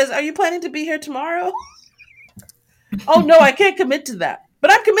 Stasha says, are you planning to be here tomorrow? Oh no, I can't commit to that.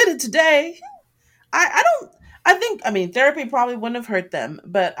 But I'm committed today. I don't I mean therapy probably wouldn't have hurt them,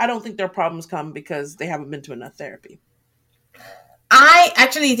 but I don't think their problems come because they haven't been to enough therapy. I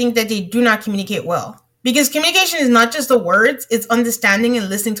actually think that they do not communicate well. Because communication is not just the words, it's understanding and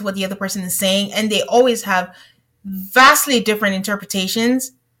listening to what the other person is saying. And they always have vastly different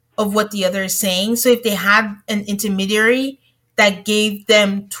interpretations of what the other is saying. So if they had an intermediary that gave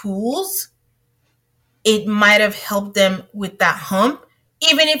them tools, it might have helped them with that hump,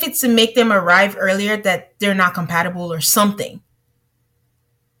 even if it's to make them arrive earlier that they're not compatible or something,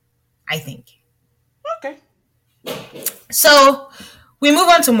 I think. Okay. So we move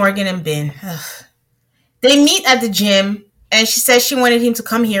on to Morgan and Ben. Ugh. They meet at the gym, and she says she wanted him to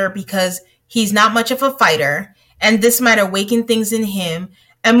come here because he's not much of a fighter, and this might awaken things in him.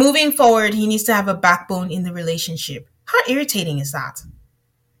 And moving forward, he needs to have a backbone in the relationship. How irritating is that?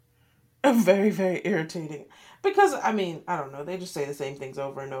 Very, very irritating. Because, I mean, I don't know. They just say the same things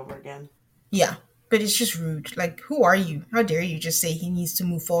over and over again. Yeah, but it's just rude. Like, who are you? How dare you just say he needs to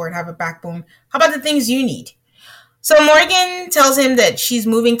move forward, have a backbone? How about the things you need? So Morgan tells him that she's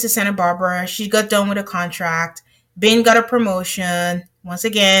moving to Santa Barbara. She got done with a contract. Ben got a promotion. Once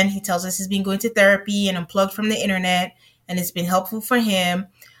again, he tells us he's been going to therapy and unplugged from the internet, and it's been helpful for him.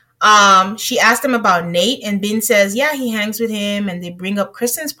 She asked him about Nate, and Ben says, yeah, he hangs with him, and they bring up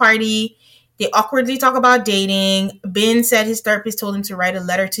Kristen's party. They awkwardly talk about dating. Ben said his therapist told him to write a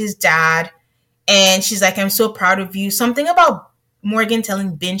letter to his dad, and she's like, I'm so proud of you. Something about Morgan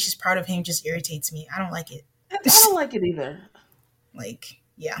telling Ben she's proud of him just irritates me. I don't like it. I don't like it either. Like,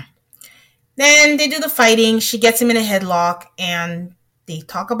 yeah. Then they do the fighting. She gets him in a headlock, and they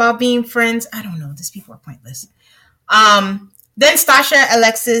talk about being friends. I don't know. These people are pointless. Then Stasha,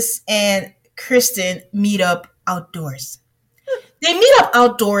 Alexis, and Kristen meet up outdoors. They meet up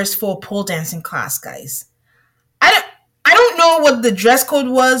outdoors for a pole dancing class, guys. I don't, I don't know what the dress code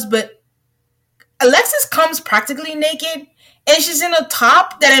was, but Alexis comes practically naked, and she's in a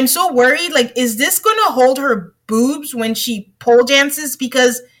top that I'm so worried. Like, is this gonna hold her boobs when she pole dances?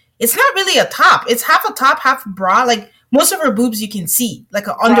 Because it's not really a top. It's half a top, half a bra. Like most of her boobs you can see, like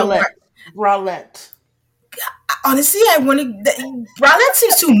an underwear. Bralette. Bralette. Honestly, I wanted bralette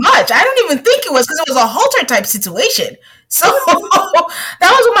seems too much. I don't even think it was because it was a halter type situation. So that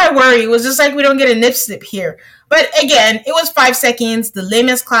was my worry. It was just like we don't get a nip slip here. But again, it was 5 seconds, the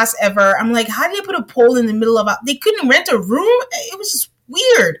lamest class ever. I'm like, how did they put a pole in the middle of? They couldn't rent a room. It was just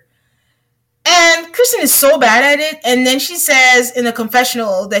weird. And Kristen is so bad at it. And then she says in a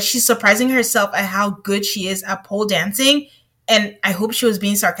confessional that she's surprising herself at how good she is at pole dancing. And I hope she was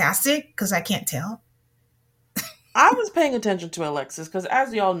being sarcastic because I can't tell. I was paying attention to Alexis because,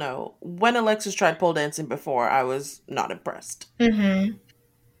 as y'all know, when Alexis tried pole dancing before, I was not impressed. Mm-hmm.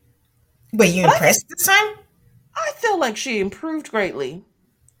 Were you But impressed this time? I feel like she improved greatly.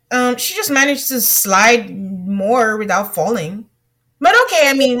 She just managed to slide more without falling. But okay,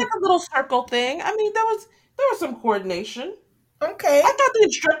 I She did mean, a little circle thing. I mean, there was some coordination. okay. I thought the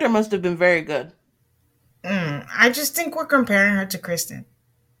instructor must have been very good. I just think we're comparing her to Kristen.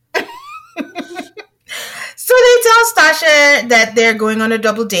 So they tell Stasha that they're going on a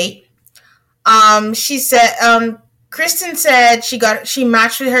double date. She said, Kristen said she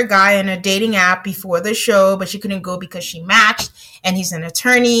matched with her guy on a dating app before the show, but she couldn't go because she matched, and he's an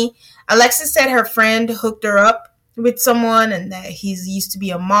attorney. Alexis said her friend hooked her up with someone, and that he's used to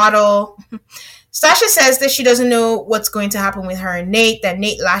be a model. Stasha says that she doesn't know what's going to happen with her and Nate, that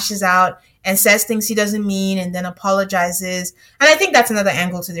Nate lashes out and says things he doesn't mean and then apologizes. And I think that's another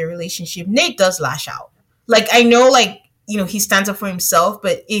angle to their relationship. Nate does lash out. Like, I know, like, he stands up for himself,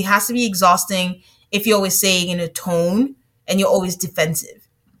 but it has to be exhausting if you're always saying in a tone and you're always defensive.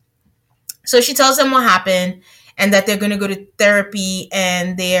 So she tells them what happened and that they're going to go to therapy,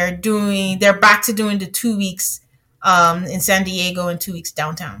 and they're back to doing the 2 weeks in San Diego and 2 weeks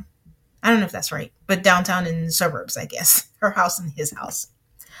downtown. I don't know if that's right, but downtown in the suburbs, I guess. Her house and his house.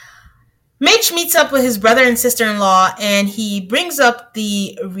 Mitch meets up with his brother and sister-in-law, and he brings up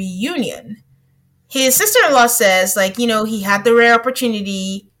the reunion. His sister-in-law says, like, he had the rare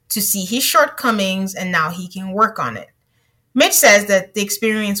opportunity to see his shortcomings, and now he can work on it. Mitch says that the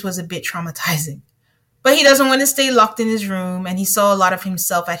experience was a bit traumatizing, but he doesn't want to stay locked in his room, and he saw a lot of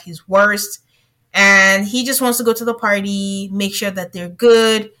himself at his worst, and he just wants to go to the party, make sure that they're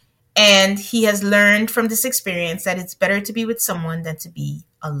good, and he has learned from this experience that it's better to be with someone than to be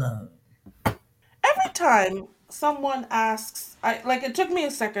alone. Every time someone asks, it took me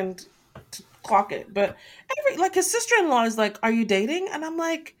a second to clock it, but his sister-in-law is like, "Are you dating?" And I'm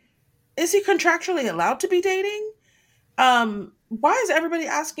like, "Is he contractually allowed to be dating?" Why is everybody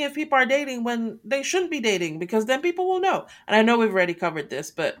asking if people are dating when they shouldn't be dating? Because then people will know. And I know we've already covered this,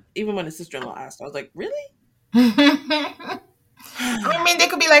 but even when his sister-in-law asked, I was like, "Really?" I mean, they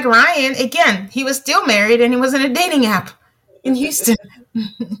could be like Ryan. Again, he was still married and he was in a dating app in Houston.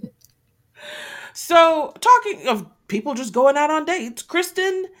 So, talking of people just going out on dates,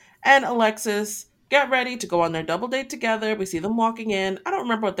 Kristen and Alexis get ready to go on their double date together. We see them walking in. I don't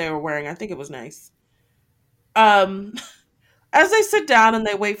remember what they were wearing. I think it was nice. Um, as they sit down and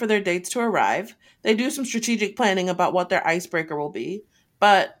they wait for their dates to arrive, they do some strategic planning about what their icebreaker will be.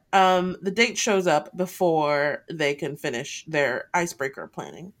 But the date shows up before they can finish their icebreaker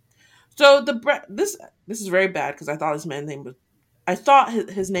planning. So this is very bad because I thought his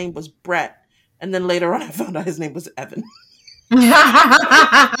name was Brett, and then later on I found out his name was Evan.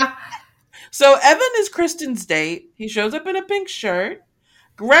 So Evan is Kristen's date. He shows up in a pink shirt.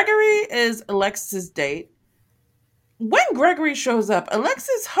 Gregory is Alexis's date. When Gregory shows up,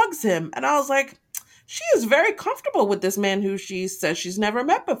 Alexis hugs him, and I was like, she is very comfortable with this man who she says she's never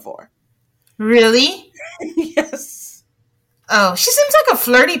met before. Really? Yes. Oh, she seems like a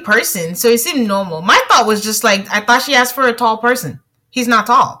flirty person, so it seemed normal. My thought was just like, I thought she asked for a tall person. He's not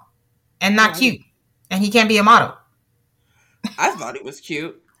tall and Oh, not cute, and he can't be a model. I thought he was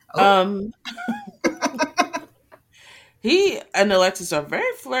cute. Oh. He and Alexis are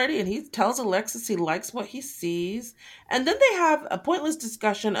very flirty, and he tells Alexis he likes what he sees. And then they have a pointless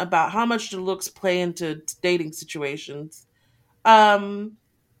discussion about how much do looks play into dating situations. Um,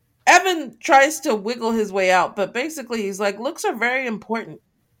 Evan tries to wiggle his way out, but basically he's like, looks are very important.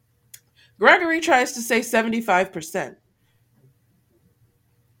 Gregory tries to say 75%.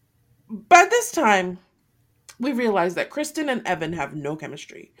 By this time, we realize that Kristen and Evan have no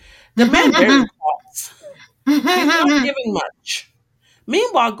chemistry. The man barely talks. He's not giving much.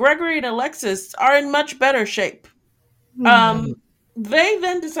 Meanwhile, Gregory and Alexis are in much better shape. Um, they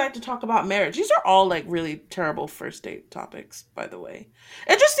then decide to talk about marriage. These are all like really terrible first date topics, by the way.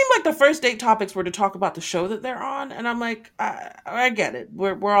 It just seemed like the first date topics were to talk about the show that they're on, and I'm like, I get it.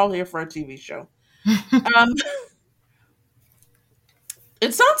 We're all here for a TV show. Um,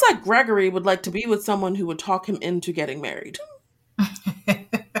 it sounds like Gregory would like to be with someone who would talk him into getting married.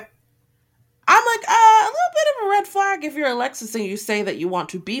 I'm like, a little bit of a red flag if you're Alexis and you say that you want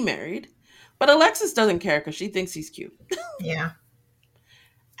to be married. But Alexis doesn't care because she thinks he's cute. Yeah.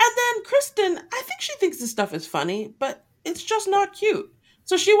 And then Kristen, I think she thinks this stuff is funny, but it's just not cute.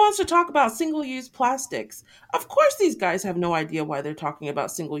 So she wants to talk about single-use plastics. Of course these guys have no idea why they're talking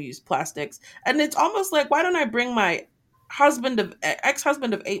about single-use plastics. And it's almost like, why don't I bring my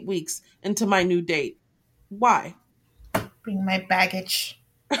ex-husband of 8 weeks into my new date? Why? Bring my baggage.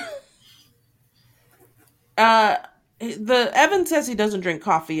 Uh the Evan says he doesn't drink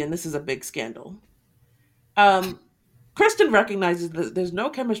coffee, and this is a big scandal. Um Kristen recognizes that there's no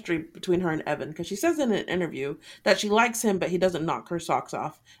chemistry between her and Evan because she says in an interview that she likes him, but he doesn't knock her socks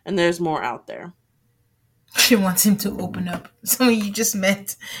off, and there's more out there. She wants him to open up. Someone you just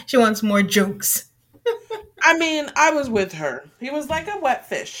met. She wants more jokes. I mean, I was with her. He was like a wet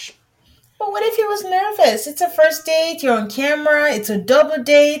fish. But what if he was nervous? It's a first date. You're on camera. It's a double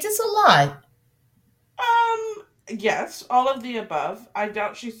date. It's a lot. Yes, all of the above. I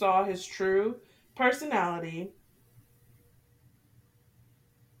doubt she saw his true personality.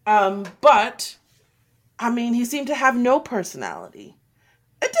 But I mean, he seemed to have no personality.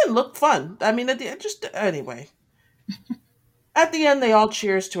 It didn't look fun. I mean, just anyway. At the end, they all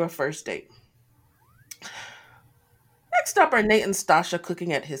cheers to a first date. Next up are Nate and Stasha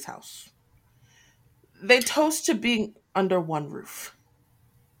cooking at his house. They toast to being under one roof.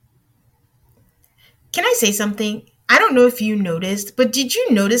 Can I say something? I don't know if you noticed, but did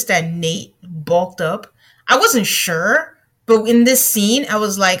you notice that Nate bulked up? I wasn't sure, but in this scene, I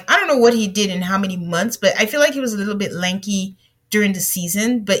was like, I don't know what he did in how many months, but I feel like he was a little bit lanky during the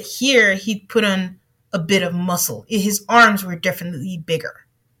season. But here, he put on a bit of muscle. His arms were definitely bigger.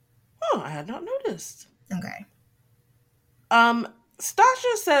 Oh, I had not noticed. Okay.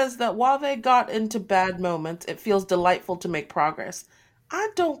 Stasha says that while they got into bad moments, it feels delightful to make progress. I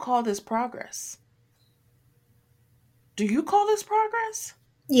don't call this progress. Do you call this progress?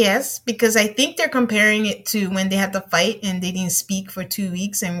 Yes, because I think they're comparing it to when they had the fight and they didn't speak for 2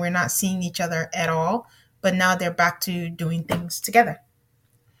 weeks and we're not seeing each other at all. But now they're back to doing things together.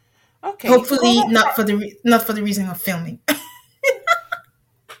 Okay. Hopefully, not for the reason of filming.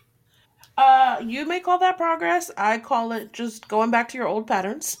 You may call that progress. I call it just going back to your old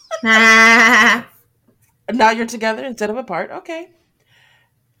patterns. Ah. Now you're together instead of apart. Okay.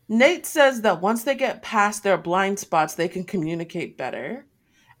 Nate says that once they get past their blind spots, they can communicate better.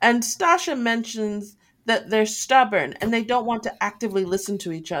 And Stasha mentions that they're stubborn and they don't want to actively listen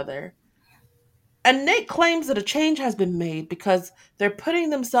to each other. And Nate claims that a change has been made because they're putting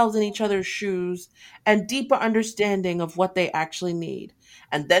themselves in each other's shoes and deeper understanding of what they actually need.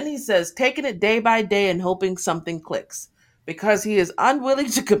 And then he says, taking it day by day and hoping something clicks because he is unwilling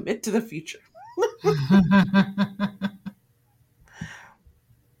to commit to the future.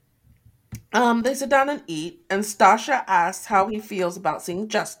 They sit down and eat, and Stasha asks how he feels about seeing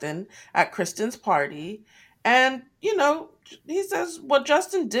Justin at Kristen's party. And, he says what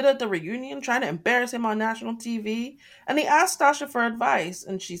Justin did at the reunion, trying to embarrass him on national TV. And he asks Stasha for advice,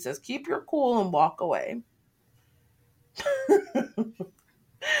 and she says, keep your cool and walk away.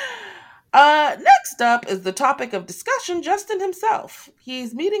 Next up is the topic of discussion, Justin himself.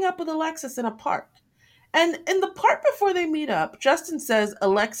 He's meeting up with Alexis in a park. And in the part before they meet up, Justin says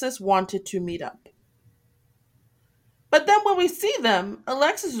Alexis wanted to meet up. But then when we see them,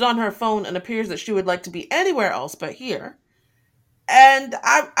 Alexis is on her phone and appears that she would like to be anywhere else but here. And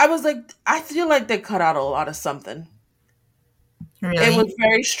I was like, I feel like they cut out a lot of something. It Really? was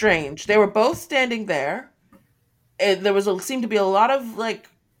very strange. They were both standing there. There seemed to be a lot of like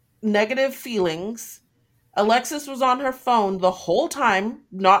negative feelings. Alexis was on her phone the whole time,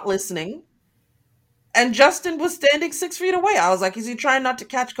 not listening. And Justin was standing 6 feet away. I was like, is he trying not to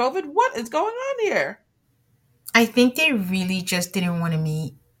catch COVID? What is going on here? I think they really just didn't want to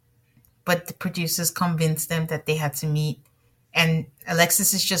meet, but the producers convinced them that they had to meet. And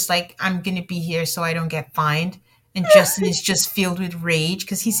Alexis is just like, I'm going to be here so I don't get fined. And Justin is just filled with rage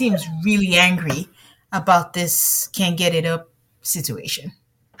because he seems really angry about this can't get it up situation.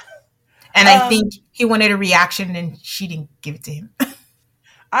 And I Um, think he wanted a reaction and she didn't give it to him.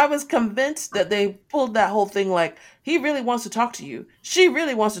 I was convinced that they pulled that whole thing like, he really wants to talk to you. She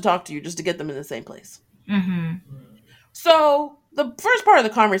really wants to talk to you just to get them in the same place. Mm-hmm. So, the first part of the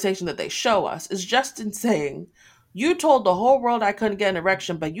conversation that they show us is Justin saying, you told the whole world I couldn't get an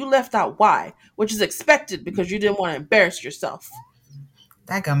erection, but you left out why, which is expected because you didn't want to embarrass yourself.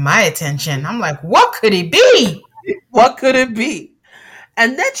 That got my attention. I'm like, what could it be? What could it be?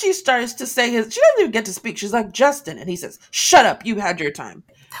 And then she starts to say she doesn't even get to speak. She's like, Justin. And he says, shut up. You had your time.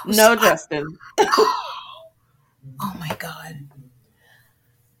 That was No, Justin. oh my God.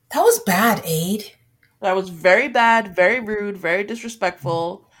 That was bad, Aid. That was very bad, very rude, very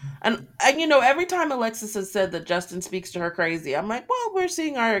disrespectful. And every time Alexis has said that Justin speaks to her crazy, I'm like, well, we're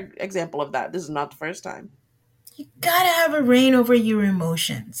seeing our example of that. This is not the first time. You gotta have a reign over your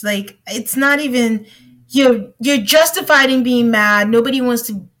emotions. Like, it's not even you're justified in being mad. Nobody wants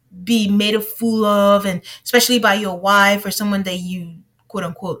to be made a fool of, and especially by your wife or someone that you quote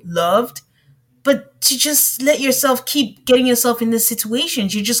unquote loved. But to just let yourself keep getting yourself in these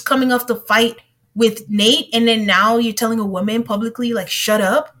situations, you're just coming off the fight with Nate, and then now you're telling a woman publicly, like, shut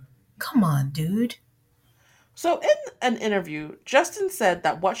up. Come on, dude. So in an interview, Justin said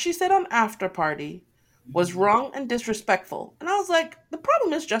that what she said on After Party was wrong and disrespectful. And I was like, the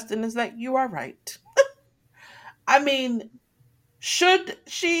problem is, Justin, is that you are right. I mean, should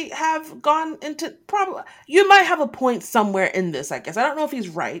she have gone into probably you might have a point somewhere in this, I guess. I don't know if he's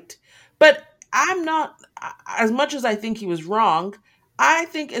right, but I'm not as much as I think he was wrong. I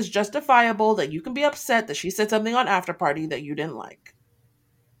think it's justifiable that you can be upset that she said something on After Party that you didn't like.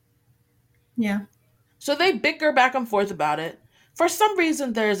 Yeah. So they bicker back and forth about it. For some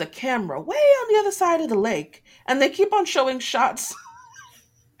reason, there is a camera way on the other side of the lake, and they keep on showing shots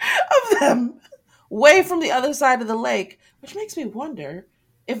of them way from the other side of the lake, which makes me wonder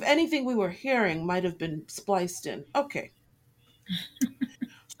if anything we were hearing might have been spliced in. Okay.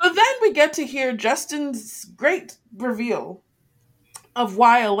 So then we get to hear Justin's great reveal of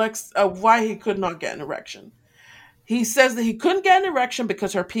why he could not get an erection. He says that he couldn't get an erection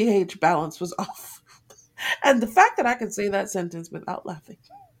because her pH balance was off. And the fact that I can say that sentence without laughing.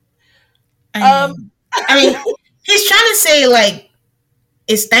 I Um, know. I mean, he's trying to say, like,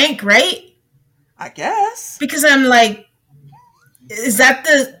 it's stank, right? I guess. Because I'm like, is that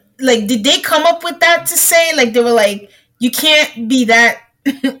did they come up with that to say? Like, they were like, you can't be that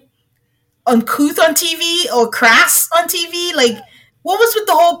uncouth on TV or crass on TV? Like, what was with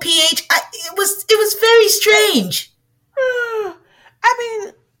the whole pH? It was very strange. I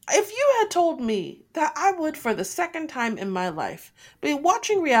mean, if you had told me that I would, for the second time in my life, be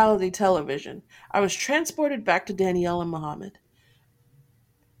watching reality television, I was transported back to Danielle and Muhammad.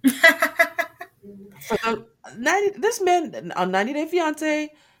 For the 90, this man on 90 Day Fiance,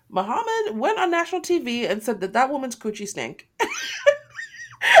 Muhammad went on national TV and said that woman's coochie stank. And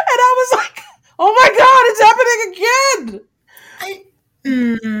I was like, oh my God, it's happening again.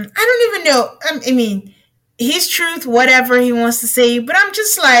 I don't even know. I mean, his truth, whatever he wants to say, but I'm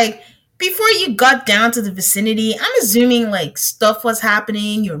just like, before you got down to the vicinity, I'm assuming like stuff was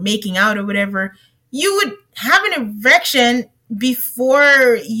happening, you're making out or whatever. You would have an erection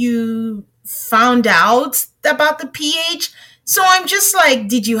before you found out about the pH. So I'm just like,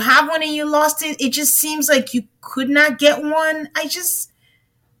 did you have one and you lost it? It just seems like you could not get one. I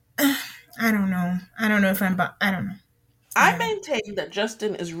don't know. I don't know if I don't know. I I don't know. maintain that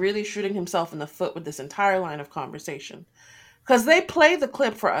Justin is really shooting himself in the foot with this entire line of conversation. Because they play the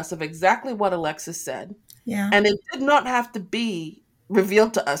clip for us of exactly what Alexis said. Yeah. And it did not have to be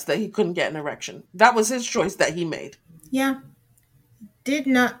revealed to us that he couldn't get an erection. That was his choice that he made. Yeah. Did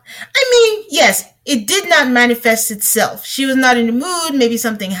not. I mean, yes, it did not manifest itself. She was not in the mood. Maybe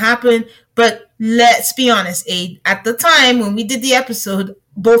something happened. But let's be honest, Aid. At the time when we did the episode,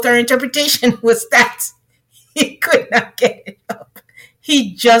 both our interpretation was that he could not get it up.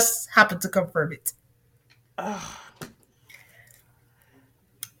 He just happened to confirm it. Ugh.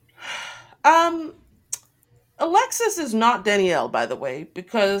 Um, Alexis is not Danielle, by the way,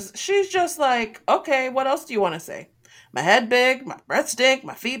 because she's just like, okay, what else do you want to say? My head big, my breath stink,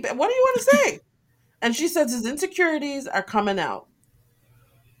 my feet big. What do you want to say? And she says his insecurities are coming out.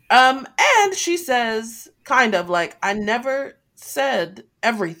 And she says, kind of like, I never said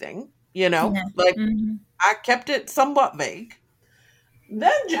everything, Yeah. like Hmm. I kept it somewhat vague.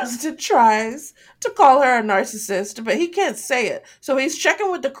 Then Justin tries to call her a narcissist, but he can't say it. So he's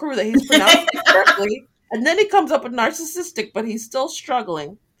checking with the crew that he's pronouncing it correctly. And then he comes up with narcissistic, but he's still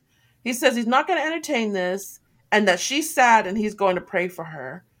struggling. He says he's not going to entertain this and that she's sad and he's going to pray for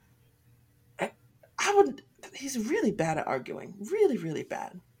her. I, I would, he's really bad at arguing. Really, really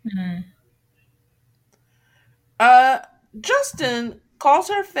bad. Hmm. Uh, Justin calls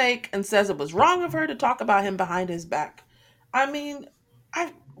her fake and says it was wrong of her to talk about him behind his back. I mean,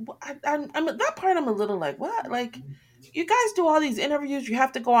 I, I'm at that part. I'm a little like, what? Like, you guys do all these interviews. You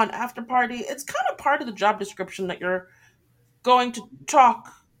have to go on after party. It's kind of part of the job description that you're going to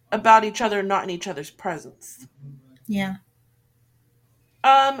talk about each other, not in each other's presence. Yeah.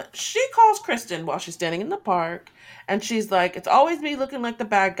 She calls Kristen while she's standing in the park, and she's like, "It's always me looking like the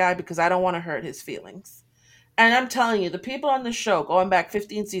bad guy because I don't want to hurt his feelings." And I'm telling you, the people on this show, going back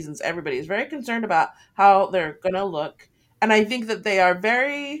 15 seasons, everybody is very concerned about how they're going to look. And I think that they are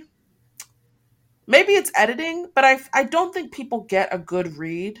very, maybe it's editing, but I don't think people get a good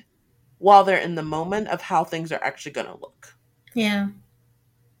read while they're in the moment of how things are actually going to look. Yeah.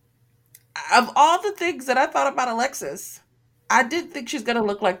 Of all the things that I thought about Alexis, I did think she's going to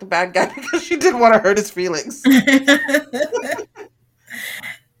look like the bad guy because she didn't want to hurt his feelings.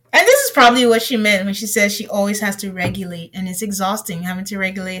 And this is probably what she meant when she says she always has to regulate, and it's exhausting having to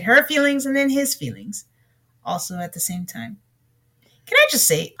regulate her feelings and then his feelings also at the same time. Can I just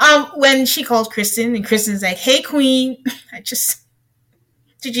say, when she calls Kristen and Kristen's like, "Hey, Queen," I just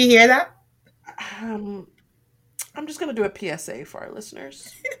did you hear that? Um, I'm just going to do a PSA for our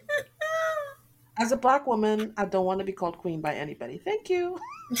listeners. As a black woman, I don't want to be called queen by anybody. Thank you.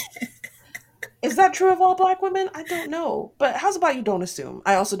 Is that true of all black women? I don't know. But how's about you don't assume?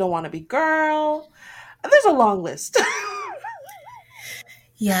 I also don't want to be girl. There's a long list.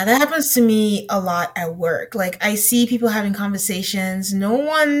 Yeah, that happens to me a lot at work. Like, I see people having conversations. No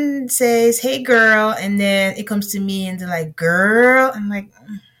one says, "Hey, girl." And then it comes to me and they're like, "Girl." I'm like,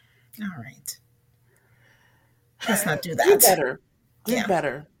 all right, let's not do Do that. better. Do Yeah.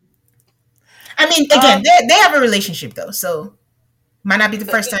 better. I mean, again, Um, they have a relationship though. So might not be the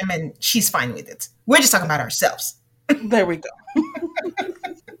first time and she's fine with it. We're just talking about ourselves. there we go.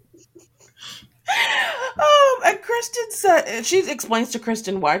 And Kristen said she explains to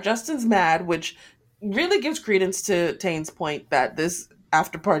Kristen why Justin's mad, which really gives credence to Tane's point that this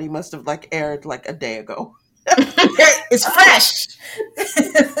after party must have like aired like a day ago. It's fresh.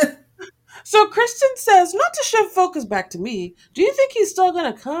 So Kristen says, not to shift focus back to me, do you think he's still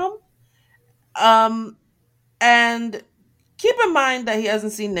gonna come? Um, and keep in mind that he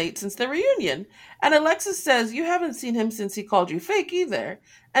hasn't seen Nate since the reunion. And Alexis says, you haven't seen him since he called you fake either.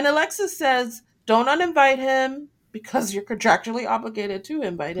 And Alexis says, don't uninvite him because you're contractually obligated to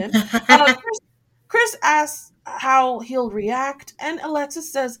invite him. Chris asks how he'll react, and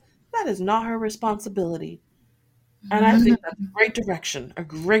Alexis says, that is not her responsibility. And I think that's a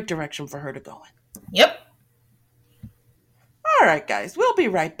great direction for her to go in. Yep. All right, guys, we'll be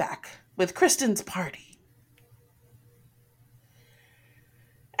right back with Kristen's party.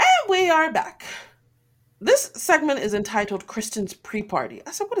 And we are back. This segment is entitled Kristen's Pre-Party.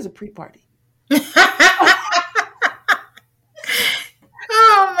 I said, what is a pre-party?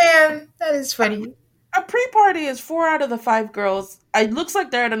 Oh man, that is funny. A pre-party is 4 out of the 5 girls. It looks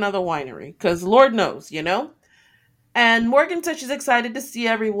like they're at another winery, because Lord knows, And Morgan says she's excited to see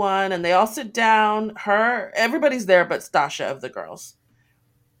everyone, and they all sit down. Everybody's there but Stasha of the girls.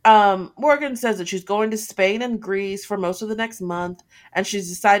 Morgan says that she's going to Spain and Greece for most of the next month, and she's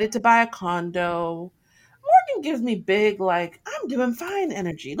decided to buy a condo. Morgan gives me big, like, I'm doing fine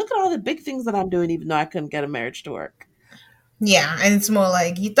energy. Look at all the big things that I'm doing, even though I couldn't get a marriage to work. Yeah, and it's more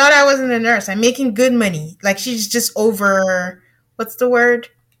like, you thought I wasn't a nurse. I'm making good money. Like, she's just over, what's the word?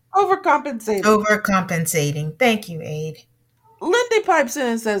 Overcompensating. Overcompensating. Thank you, Aid. Lindy pipes in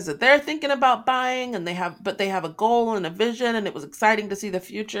and says that they're thinking about buying and they have a goal and a vision, and it was exciting to see the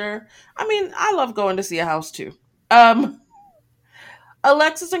future. I mean, I love going to see a house too.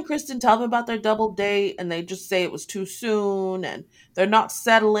 Alexis and Kristen tell them about their double date, and they just say it was too soon and they're not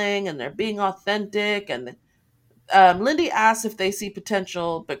settling and they're being authentic. And Lindy asks if they see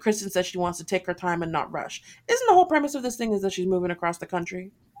potential, but Kristen says she wants to take her time and not rush. Isn't the whole premise of this thing is that she's moving across the country?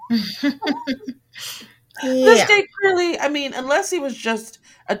 This Yeah. date clearly, I mean, unless he was just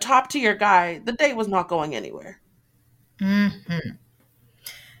a top tier guy, the date was not going anywhere. Hmm.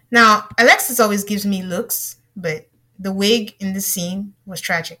 Now, Alexis always gives me looks, but the wig in this scene was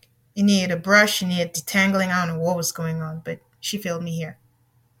tragic. It needed a brush, it needed detangling. I don't know what was going on, but she failed me here.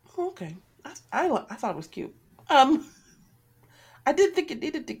 Okay. I thought it was cute. Um, I did think it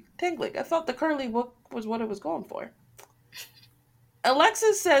needed detangling. I thought the curly look was what it was going for.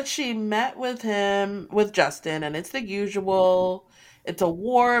 Alexis said she met with Justin, and it's the usual. It's a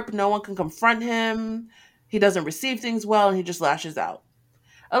warp. No one can confront him. He doesn't receive things well, and he just lashes out.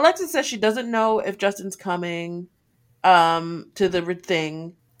 Alexis says she doesn't know if Justin's coming to the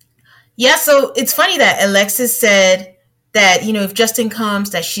thing. Yeah, so it's funny that Alexis said that, if Justin comes,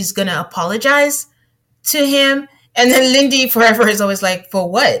 that she's going to apologize to him. And then Lindy forever is always like, for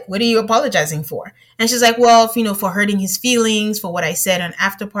what? What are you apologizing for? And she's like, well, for hurting his feelings, for what I said on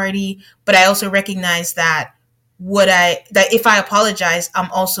after party. But I also recognize that that if I apologize,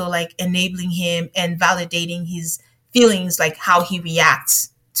 I'm also like enabling him and validating his feelings, like how he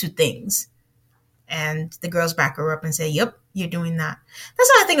reacts to things. And the girls back her up and say, yep, you're doing that. That's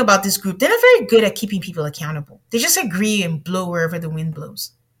what I think about this group. They're not very good at keeping people accountable. They just agree and blow wherever the wind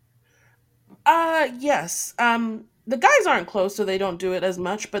blows. Yes. The guys aren't close, so they don't do it as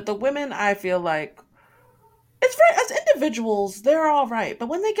much. But the women, I feel like it's very as individuals, they're all right. But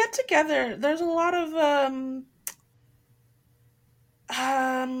when they get together, there's a lot of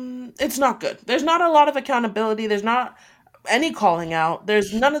it's not good. There's not a lot of accountability. There's not any calling out.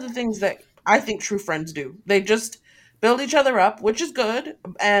 There's none of the things that I think true friends do. They just build each other up, which is good,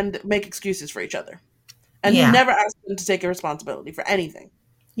 and make excuses for each other. And Yeah. never ask them to take a responsibility for anything.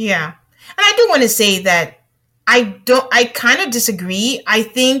 Yeah. And I do want to say that I kind of disagree. I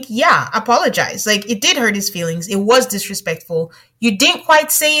think, yeah, apologize. Like, it did hurt his feelings. It was disrespectful. You didn't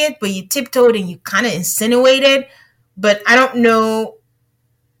quite say it, but you tiptoed and you kind of insinuated. But I don't know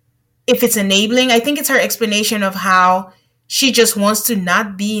if it's enabling. I think it's her explanation of how she just wants to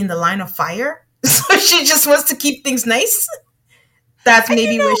not be in the line of fire. So she just wants to keep things nice. That's And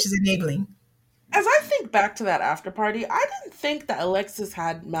maybe where she's enabling. as I think back to that after party, I didn't think that Alexis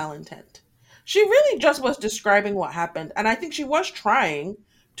had malintent. She really just was describing what happened, and I think she was trying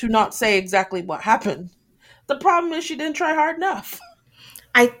to not say exactly what happened. The problem is she didn't try hard enough.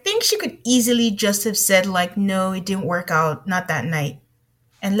 I think she could easily just have said, like, no, it didn't work out, not that night,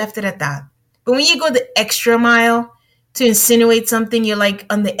 and left it at that. But when you go the extra mile to insinuate something, you're like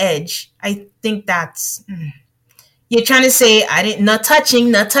on the edge. I think that's. You're trying to say, I didn't, not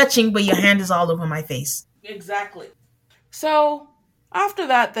touching, but your hand is all over my face. Exactly. So after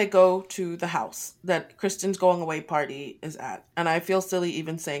that, they go to the house that Kristen's going away party is at, and I feel silly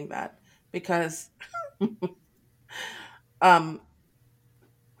even saying that because um,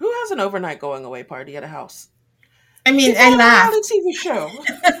 who has an overnight going away party at a house? I mean, People I on a reality laughed. TV show.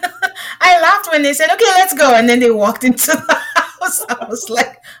 I laughed when they said, okay, let's go. And then they walked into the house. I was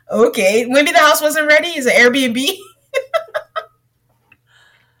like, okay, maybe the house wasn't ready. Is it Airbnb?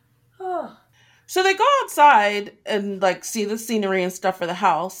 So they go outside and like see the scenery and stuff for the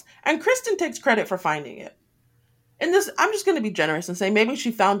house, and Kristen takes credit for finding it. And this, I'm just going to be generous and say maybe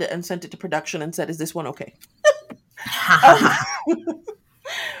she found it and sent it to production and said, "Is this one okay?" Um,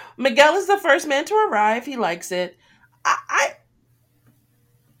 Miguel is the first man to arrive. He likes it. I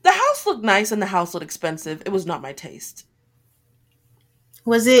the house looked nice and the house looked expensive. It was not my taste.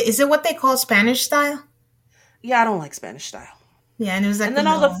 Is it what they call Spanish style? Yeah, I don't like Spanish style. Yeah, and it was like And the then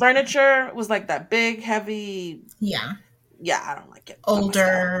all the little, furniture was like that big, heavy. yeah, Yeah, I don't like it. Not my style.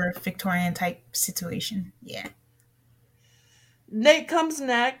 older Victorian type situation. Yeah. Nate comes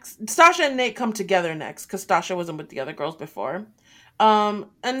next. Stasha and Nate come together next because Stasha wasn't with the other girls before. And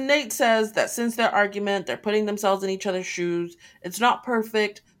Nate says that since their argument, they're putting themselves in each other's shoes. It's not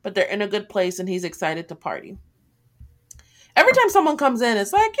perfect, but they're in a good place and he's excited to party. Every time someone comes in,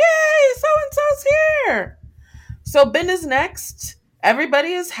 it's like, yay, so and so's here. So Ben is next.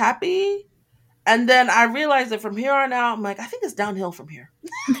 Everybody is happy. And then I realized that from here on out, I'm like, I think it's downhill from here.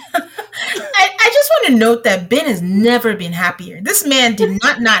 I just want to note that Ben has never been happier. This man did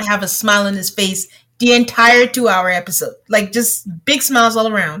not have a smile on his face the entire 2 hour episode. Like, just big smiles all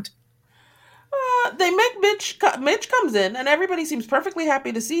around. They make Mitch comes in, and everybody seems perfectly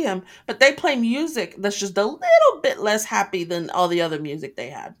happy to see him, but they play music that's just a little bit less happy than all the other music they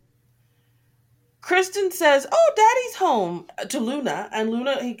had. Kristen says, "Oh, Daddy's home" to Luna, and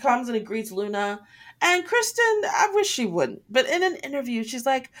Luna he comes and he greets Luna. And Kristen, I wish she wouldn't, but in an interview, she's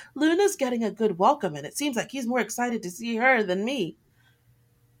like, "Luna's getting a good welcome, and it seems like he's more excited to see her than me."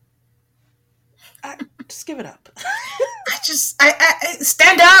 Just give it up. I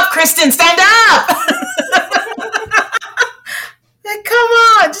stand up, Kristen, stand up. Like, come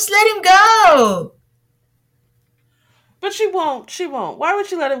on, just let him go. But she won't. She won't. Why would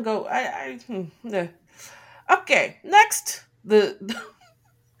she let him go? Yeah. Okay, next.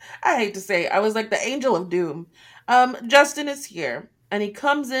 I hate to say it, I was like the angel of doom. Justin is here, and he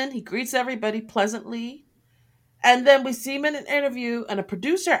comes in, he greets everybody pleasantly, and then we see him in an interview, and a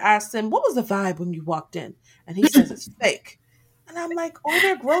producer asks him, "What was the vibe when you walked in?" And he says it's fake. And I'm like, oh,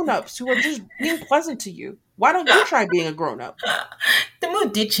 they're grown-ups who are just being pleasant to you. Why don't you try being a grown-up? The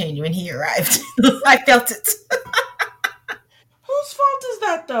mood did change when he arrived. I felt it. Whose fault is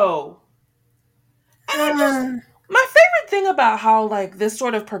that though? And I just Uh, my favorite thing about how like this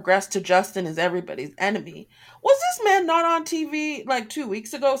sort of progressed to Justin is everybody's enemy. Was this man not on TV like 2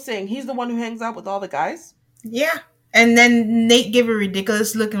 weeks ago saying he's the one who hangs out with all the guys? yeah. And then Nate gave a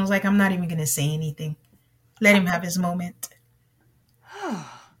ridiculous look and was like, I'm not even going to say anything. Let him have his moment.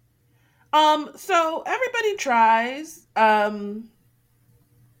 So everybody tries.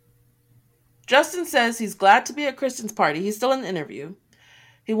 Justin says he's glad to be at Kristen's party. He's still in the interview.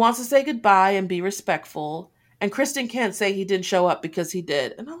 He wants to say goodbye and be respectful. And Kristen can't say he didn't show up because he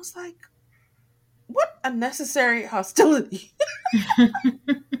did. And I was like, what unnecessary hostility.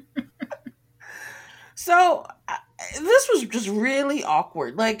 So this was just really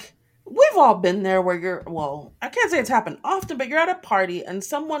awkward. Like, we've all been there where well, I can't say it's happened often, but you're at a party and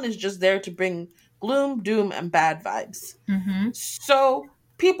someone is just there to bring gloom, doom, and bad vibes. Mm-hmm. So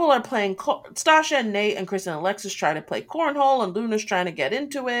people are playing, Stasha and Nate and Chris and Alexis try to play cornhole, and Luna's trying to get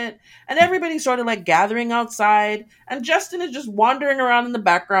into it. And everybody's sort of like gathering outside. And Justin is just wandering around in the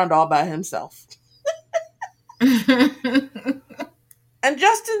background all by himself. And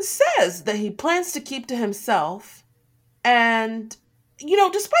Justin says that he plans to keep to himself. And,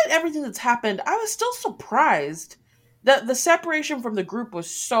 despite everything that's happened, I was still surprised that the separation from the group was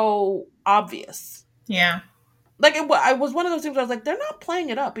so obvious. Yeah. Like, I was one of those things where I was like, they're not playing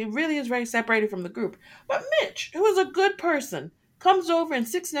it up. He really is very separated from the group. But Mitch, who is a good person, comes over and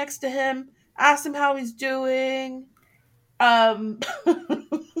sits next to him, asks him how he's doing. Then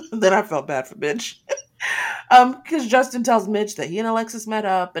I felt bad for Mitch. Because Justin tells Mitch that he and Alexis met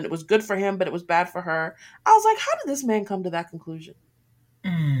up and it was good for him, but it was bad for her. I was like, how did this man come to that conclusion?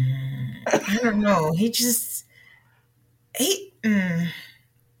 I don't know. I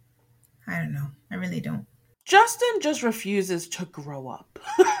don't know. I really don't. Justin just refuses to grow up.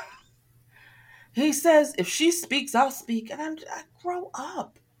 He says, if she speaks, I'll speak. And I grow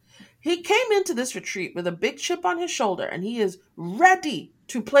up. He came into this retreat with a big chip on his shoulder, and he is ready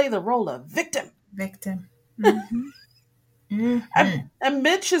to play the role of victim. Victim. Mm-hmm. Mm-hmm. And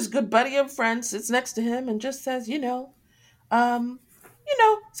Mitch, his good buddy and friend, sits next to him and just says, sometimes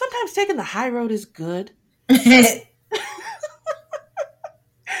taking the high road is good.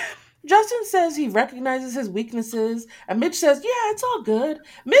 Justin says he recognizes his weaknesses, and Mitch says, yeah, it's all good.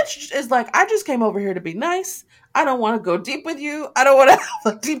 Mitch is like, I just came over here to be nice. I don't want to go deep with you. I don't want to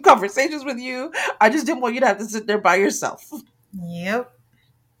have deep conversations with you. I just didn't want you to have to sit there by yourself. Yep.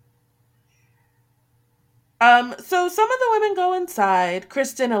 So some of the women go inside,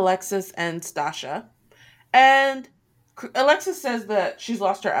 Kristen, Alexis, and Stasha. And Alexis says that she's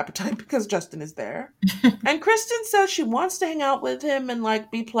lost her appetite because Justin is there. And Kristen says she wants to hang out with him and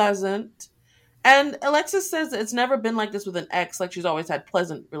be pleasant. And Alexis says that it's never been like this with an ex, like she's always had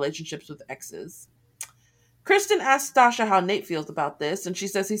pleasant relationships with exes. Kristen asks Stasha how Nate feels about this, and she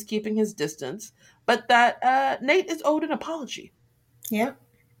says he's keeping his distance, but that Nate is owed an apology. Yep.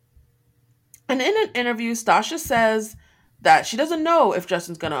 And in an interview, Stasha says that she doesn't know if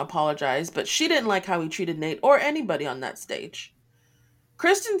Justin's going to apologize, but she didn't like how he treated Nate or anybody on that stage.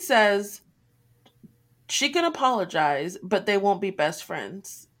 Kristen says she can apologize, but they won't be best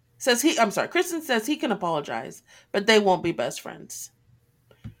friends. Kristen says he can apologize, but they won't be best friends.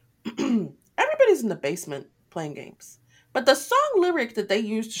 Everybody's in the basement playing games. But the song lyric that they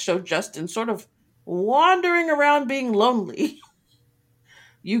used to show Justin sort of wandering around being lonely.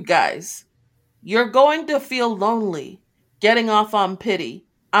 You guys, you're going to feel lonely getting off on pity.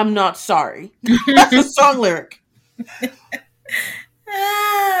 I'm not sorry. That's a song lyric.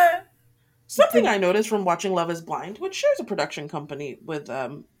 Something I noticed from watching Love is Blind, which shares a production company with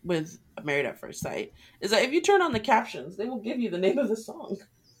Married at First Sight, is that if you turn on the captions, they will give you the name of the song.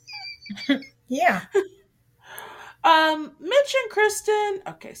 Yeah. Mitch and Kristen.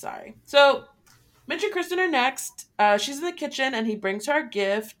 Okay, sorry. So Mitch and Kristen are next. She's in the kitchen and he brings her a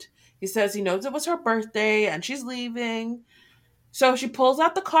gift. He says he knows it was her birthday and she's leaving. So she pulls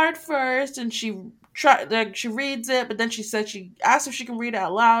out the card first, and she reads it, but then she said she asked if she can read it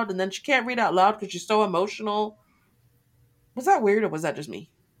out loud, and then she can't read it out loud because she's so emotional. Was that weird, or was that just me?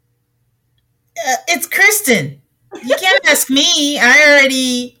 It's Kristen. You can't ask me. I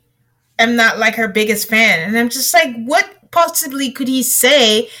already am not like her biggest fan. And I'm just like, what possibly could he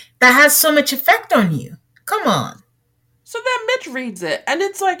say that has so much effect on you? Come on. So then Mitch reads it, and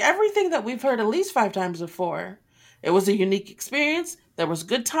it's like everything that we've heard at least 5 times before. It was a unique experience. There was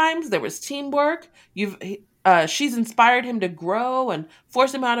good times. There was teamwork. She's inspired him to grow and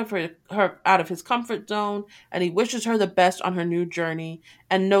force him out of her out of his comfort zone, and he wishes her the best on her new journey,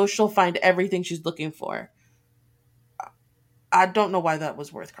 and knows she'll find everything she's looking for. I don't know why that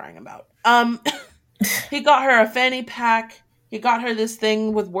was worth crying about. He got her a fanny pack. He got her this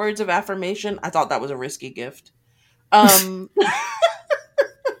thing with words of affirmation. I thought that was a risky gift.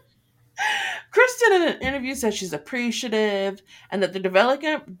 Kristen in an interview says she's appreciative and that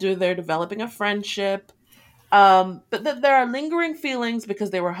they're developing a friendship. But that there are lingering feelings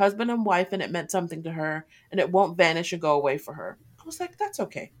because they were husband and wife and it meant something to her and it won't vanish and go away for her. I was like, that's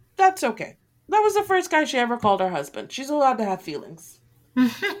okay. That's okay. That was the first guy she ever called her husband. She's allowed to have feelings.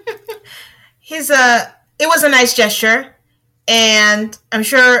 It was a nice gesture, and I'm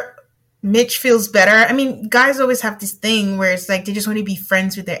sure Mitch feels better. I mean, guys always have this thing where it's like they just want to be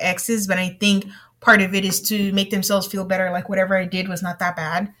friends with their exes, but I think part of it is to make themselves feel better, like whatever I did was not that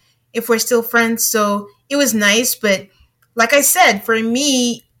bad if we're still friends. So it was nice, but like I said, for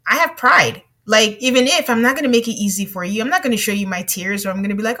me, I have pride. Like, even if I'm not going to make it easy for you, I'm not going to show you my tears, or I'm going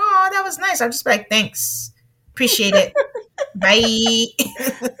to be like, oh, that was nice. I'll just be like, thanks. Appreciate it. Bye.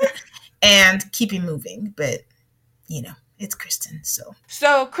 And keep it moving. But, it's Kristen, so.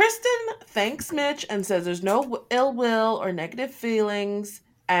 So Kristen thanks Mitch and says there's no ill will or negative feelings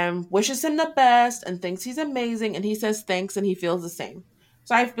and wishes him the best and thinks he's amazing. And he says thanks and he feels the same.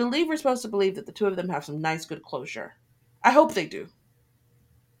 So I believe we're supposed to believe that the two of them have some nice, good closure. I hope they do.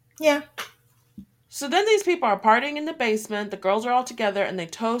 Yeah. So then these people are partying in the basement. The girls are all together and they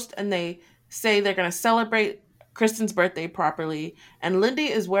toast and they say they're going to celebrate Kristen's birthday properly. And Lindy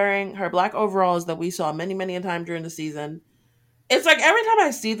is wearing her black overalls that we saw many, many a time during the season. It's like every time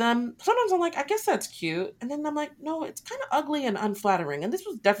I see them, sometimes I'm like, I guess that's cute. And then I'm like, no, it's kind of ugly and unflattering. And this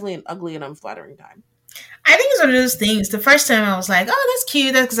was definitely an ugly and unflattering time. I think it's one of those things. The first time I was like, oh, that's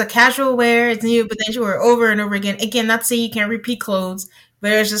cute. That's a casual wear. It's new. But then you were over and over again. Again, not saying you can't repeat clothes,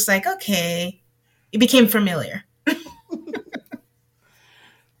 but it was just like, okay. It became familiar.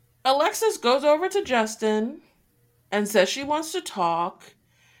 Alexis goes over to Justin and says she wants to talk.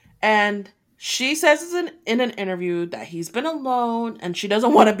 And she says in an interview that he's been alone and she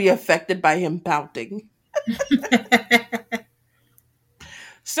doesn't want to be affected by him pouting.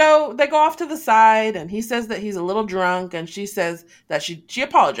 So they go off to the side and he says that he's a little drunk and she says that she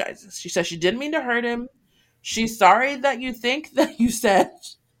apologizes. She says she didn't mean to hurt him. She's sorry that you think that you said.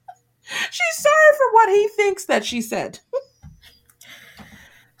 She's sorry for what he thinks that she said.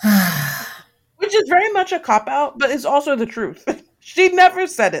 Which is very much a cop-out, but it's also the truth. She never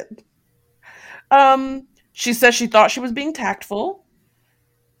said it. She says she thought she was being tactful.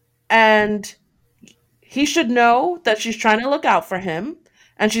 And he should know that she's trying to look out for him.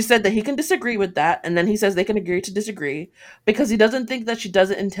 And she said that he can disagree with that. And then he says they can agree to disagree. Because he doesn't think that she does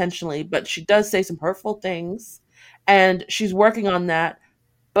it intentionally. But she does say some hurtful things. And she's working on that.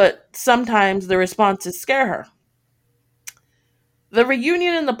 But sometimes the responses scare her. The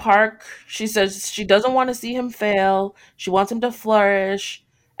reunion in the park, she says she doesn't want to see him fail. She wants him to flourish.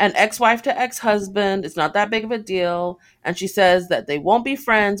 And ex-wife to ex-husband, it's not that big of a deal. And she says that they won't be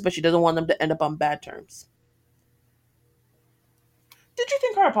friends, but she doesn't want them to end up on bad terms. Did you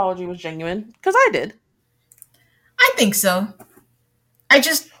think her apology was genuine? Because I did. I think so. I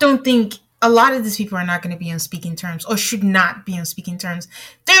just don't think a lot of these people are not going to be on speaking terms or should not be on speaking terms.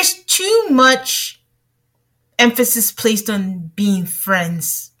 There's too much emphasis placed on being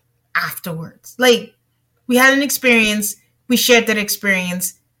friends afterwards. Like, we had an experience, we shared that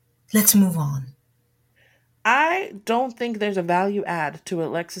experience, let's move on. I don't think there's a value add to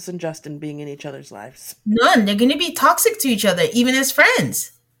Alexis and Justin being in each other's lives. None. They're going to be toxic to each other, even as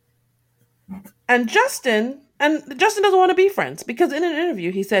friends. And Justin doesn't want to be friends because in an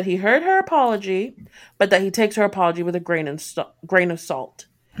interview he said he heard her apology, but that he takes her apology with a grain of salt.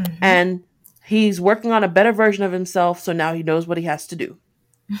 Mm-hmm. And he's working on a better version of himself, so now he knows what he has to do.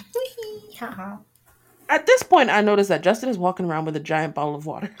 At this point, I noticed that Justin is walking around with a giant bottle of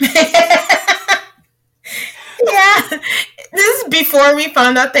water. Yeah. This is before we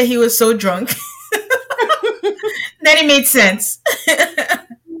found out that he was so drunk. Then it made sense.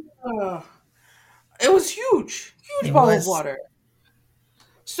 It was huge. Huge bottle of water.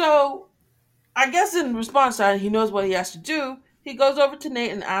 So I guess in response to that, he knows what he has to do. He goes over to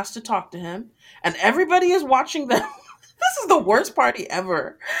Nate and asks to talk to him, and everybody is watching them. This is the worst party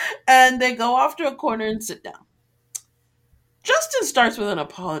ever. And they go off to a corner and sit down. Justin starts with an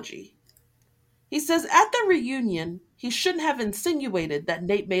apology. He says at the reunion, he shouldn't have insinuated that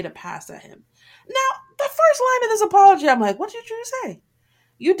Nate made a pass at him. Now, the first line of this apology, I'm like, what did you say?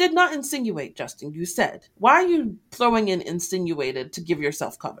 You did not insinuate, Justin. You said. Why are you throwing in insinuated to give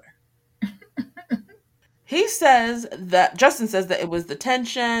yourself cover? Justin says that it was the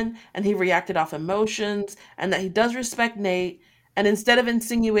tension and he reacted off emotions and that he does respect Nate. And instead of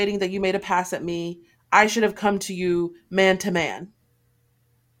insinuating that you made a pass at me, I should have come to you man to man.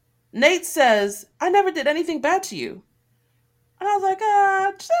 Nate says, I never did anything bad to you. And I was like,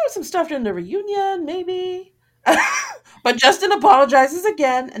 there was some stuff during the reunion, maybe. But Justin apologizes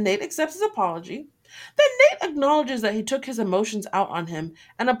again, and Nate accepts his apology. Then Nate acknowledges that he took his emotions out on him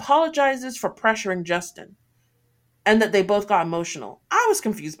and apologizes for pressuring Justin, and that they both got emotional. I was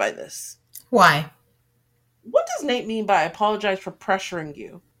confused by this. Why? What does Nate mean by apologize for pressuring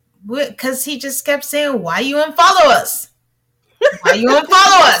you? Because he just kept saying, why you unfollow us? Why you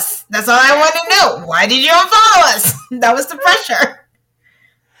unfollow us? That's all I want to know. Why did you unfollow us? That was the pressure.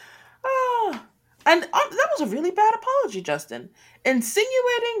 Oh, and that was a really bad apology, Justin.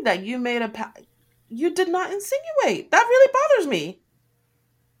 Insinuating that you made you did not insinuate. That really bothers me.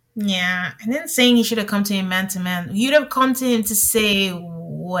 Yeah, and then saying he should have come to him man to man. You'd have come to him to say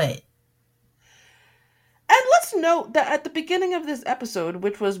what? And let's note that at the beginning of this episode,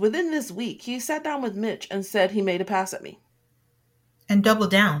 which was within this week, he sat down with Mitch and said he made a pass at me. And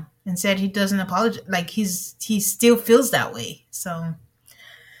doubled down and said he doesn't apologize. Like he still feels that way. So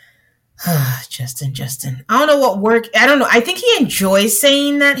Justin. I don't know what work. I don't know. I think he enjoys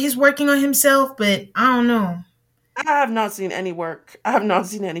saying that he's working on himself, but I don't know. I have not seen any work. I have not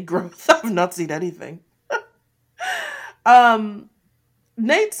seen any growth. I have not seen anything.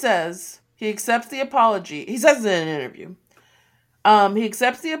 Nate says he accepts the apology. He says it in an interview. He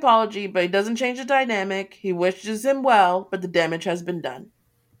accepts the apology, but he doesn't change the dynamic. He wishes him well, but the damage has been done.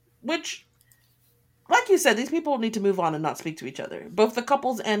 Which, like you said, these people need to move on and not speak to each other. Both the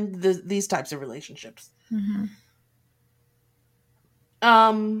couples and these types of relationships. Mm-hmm.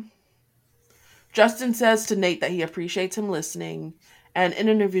 Justin says to Nate that he appreciates him listening. And in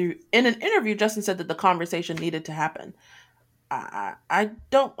an interview, Justin said that the conversation needed to happen. I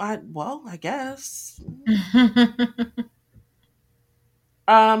guess.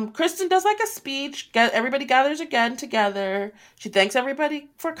 Kristen does like a speech. Everybody gathers again together. She thanks everybody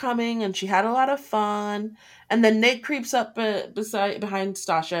for coming, and she had a lot of fun. And then Nate creeps up behind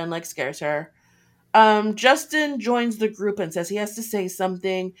Stasha and like scares her. Justin joins the group and says he has to say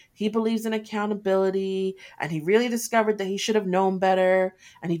something. He believes in accountability, and he really discovered that he should have known better.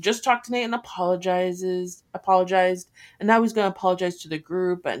 And he just talked to Nate and apologized, and now he's going to apologize to the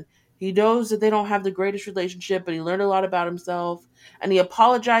group. And he knows that they don't have the greatest relationship, but he learned a lot about himself. And he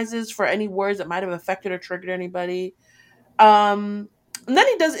apologizes for any words that might have affected or triggered anybody. And then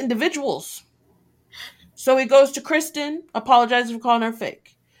he does individuals. So he goes to Kristen, apologizes for calling her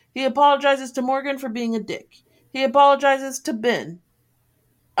fake. He apologizes to Morgan for being a dick. He apologizes to Ben.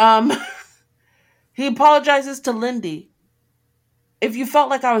 He apologizes to Lindy. If you felt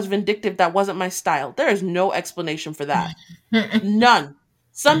like I was vindictive, that wasn't my style. There is no explanation for that. None.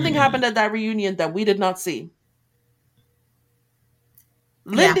 Something happened at that reunion that we did not see.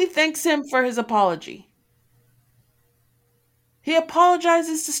 Lindy thanks him for his apology. He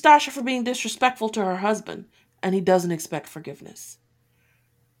apologizes to Stasha for being disrespectful to her husband, and he doesn't expect forgiveness.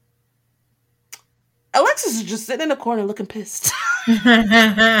 Alexis is just sitting in a corner looking pissed. And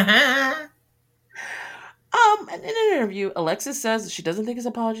in an interview, Alexis says that she doesn't think his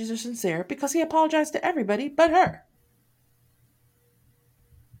apologies are sincere because he apologized to everybody but her.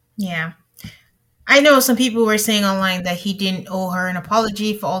 Yeah. I know some people were saying online that he didn't owe her an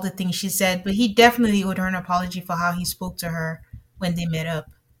apology for all the things she said, but he definitely owed her an apology for how he spoke to her when they met up.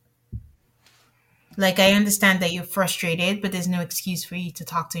 Like, I understand that you're frustrated, but there's no excuse for you to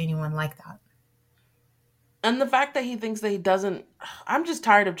talk to anyone like that. And the fact that he thinks that he doesn't... I'm just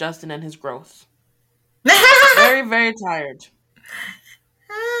tired of Justin and his growth. Very, very tired.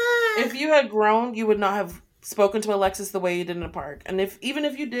 If you had grown, you would not have spoken to Alexis the way you did in the park. And even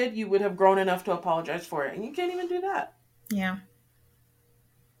if you did, you would have grown enough to apologize for it. And you can't even do that. Yeah.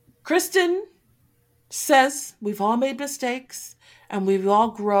 Kristen says we've all made mistakes and we all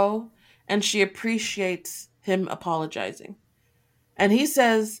grow. And she appreciates him apologizing. And he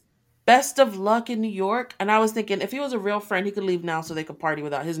says, best of luck in New York. And I was thinking, if he was a real friend, he could leave now so they could party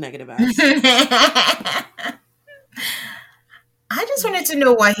without his negative ass. I just wanted to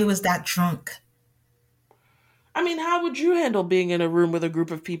know why he was that drunk. I mean, how would you handle being in a room with a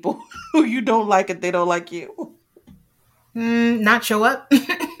group of people who you don't like and they don't like you? Not show up.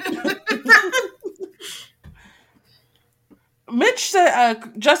 Mitch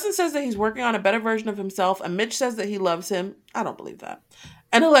said, Justin says that he's working on a better version of himself, and Mitch says that he loves him. I don't believe that.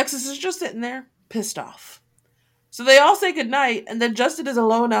 And Alexis is just sitting there, pissed off. So they all say goodnight, and then Justin is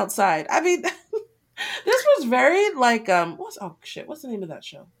alone outside. I mean, this was very like, what's the name of that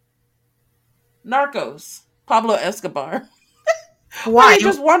show? Narcos. Pablo Escobar. Why? Where he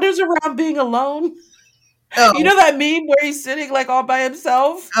just wanders around being alone. Oh. You know that meme where he's sitting like all by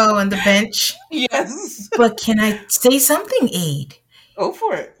himself? Oh, on the bench? Yes. But can I say something, Aid? Go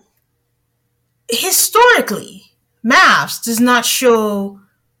for it. Historically, MAFS does not show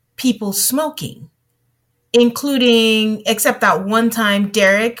people smoking, including, except that one time,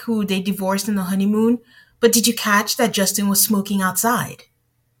 Derek, who they divorced in the honeymoon. But did you catch that Justin was smoking outside?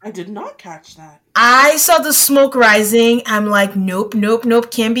 I did not catch that. I saw the smoke rising. I'm like, nope,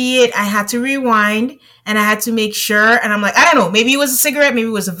 can't be it. I had to rewind and I had to make sure. And I'm like, I don't know, maybe it was a cigarette, maybe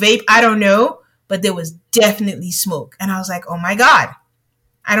it was a vape, I don't know. But there was definitely smoke. And I was like, oh my God.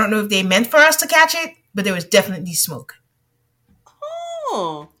 I don't know if they meant for us to catch it, but there was definitely smoke.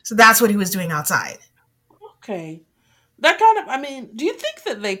 Oh. So that's what he was doing outside. Okay. That kind of, I mean, do you think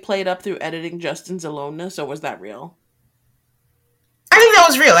that they played up through editing Justin's aloneness, or was that real? I think that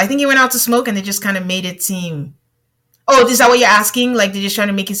was real. I think he went out to smoke and they just kind of made it seem... Oh, is that what you're asking? Like, they're just trying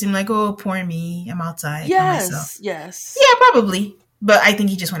to make it seem like, oh, poor me, I'm outside by myself. Yes. Yeah, probably. But I think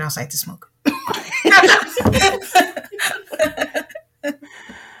he just went outside to smoke.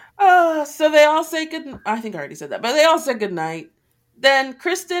 So they all say good... I think I already said that. But they all said goodnight. Then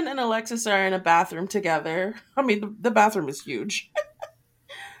Kristen and Alexis are in a bathroom together. I mean, the bathroom is huge.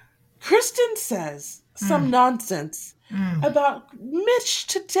 Kristen says some nonsense about Mitch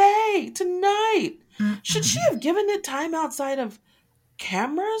tonight. Should she have given it time outside of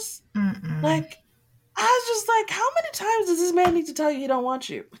cameras? Like, I was just like, how many times does this man need to tell you he don't want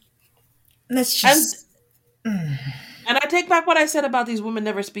you? Let's just... And I take back what I said about these women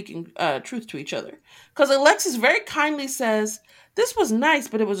never speaking truth to each other. Because Alexis very kindly says, this was nice,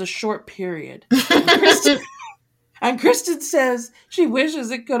 but it was a short period. And Kristen says she wishes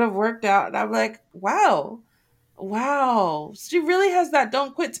it could have worked out. And I'm like, wow. She really has that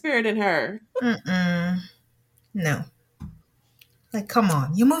don't quit spirit in her. No. Like, come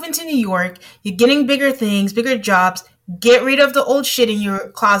on. You're moving to New York. You're getting bigger things, bigger jobs. Get rid of the old shit in your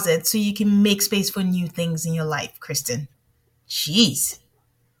closet so you can make space for new things in your life, Kristen. Jeez.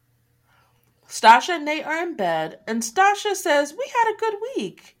 Stasha and Nate are in bed, and Stasha says, we had a good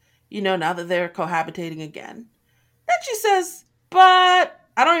week. You know, now that they're cohabitating again. Then she says, but...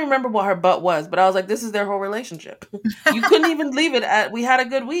 I don't even remember what her but was, but I was like, this is their whole relationship. You couldn't even leave it at, we had a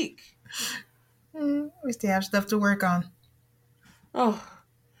good week. We still have stuff to work on. Oh.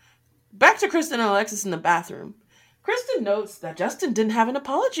 Back to Kristen and Alexis in the bathroom. Kristen notes that Justin didn't have an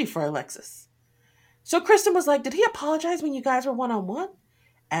apology for Alexis. So Kristen was like, did he apologize when you guys were one-on-one?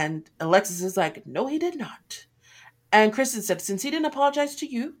 And Alexis is like, no, he did not. And Kristen said, since he didn't apologize to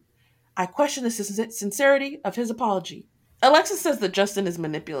you, I question the sincerity of his apology. Alexis says that Justin is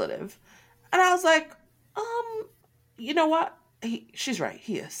manipulative. And I was like, you know what? She's right.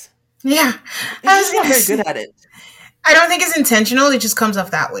 He is. Yeah. He's not very good at it. I don't think it's intentional. It just comes off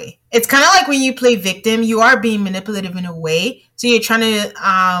that way. It's kind of like when you play victim, you are being manipulative in a way. So you're trying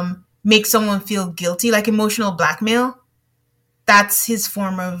to make someone feel guilty, like emotional blackmail. That's his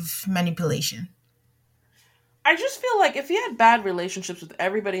form of manipulation. I just feel like if he had bad relationships with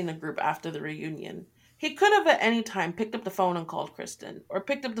everybody in the group after the reunion, he could have at any time picked up the phone and called Kristen, or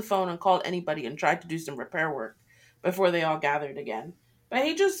picked up the phone and called anybody and tried to do some repair work before they all gathered again. But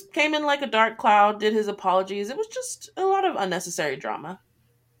he just came in like a dark cloud, did his apologies. It was just a lot of unnecessary drama.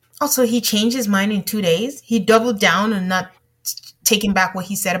 Also, he changed his mind in 2 days. He doubled down and not taking back what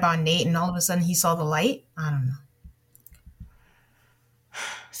he said about Nate, and all of a sudden he saw the light. I don't know.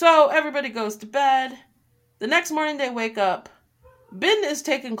 So everybody goes to bed. The next morning they wake up. Ben is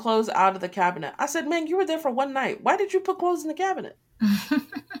taking clothes out of the cabinet. I said, man, you were there for one night. Why did you put clothes in the cabinet?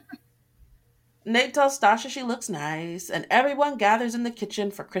 Nate tells Stasha she looks nice, and everyone gathers in the kitchen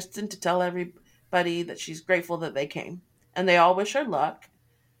for Kristen to tell everybody that she's grateful that they came. And they all wish her luck.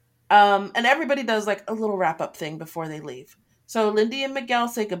 And everybody does like a little wrap-up thing before they leave. So Lindy and Miguel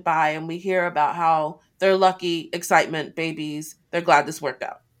say goodbye, and we hear about how they're lucky, excitement, babies. They're glad this worked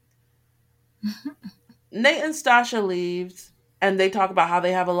out. Nate and Stasha leaves, and they talk about how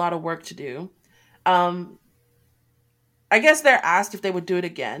they have a lot of work to do. I guess they're asked if they would do it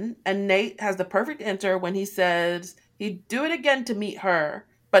again. And Nate has the perfect answer when he says he'd do it again to meet her,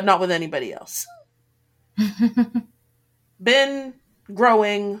 but not with anybody else. Been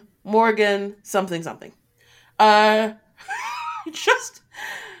growing, Morgan, something, something. Just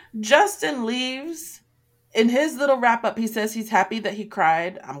Justin leaves. In his little wrap up, he says he's happy that he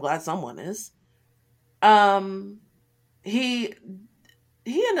cried. I'm glad someone is. He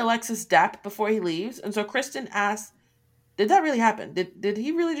and Alexis dap before he leaves, and so Kristen asks, "Did that really happen? Did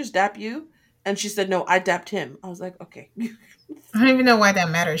he really just dap you?" And she said, "No, I dapped him." I was like, "Okay." I don't even know why that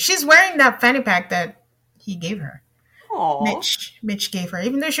matters. She's wearing that fanny pack that he gave her. Aww. Mitch gave her,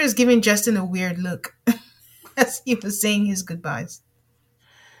 even though she was giving Justin a weird look as he was saying his goodbyes.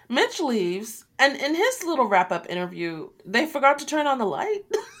 Mitch leaves, and in his little wrap up interview, they forgot to turn on the light.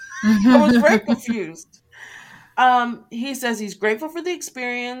 I was very confused. He says he's grateful for the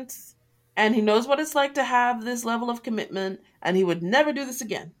experience, and he knows what it's like to have this level of commitment, and he would never do this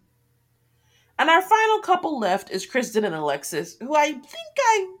again. And our final couple left is Kristen and Alexis, who I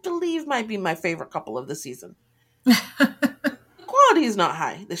believe might be my favorite couple of the season. The quality is not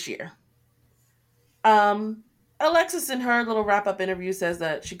high this year. Alexis, in her little wrap up interview, says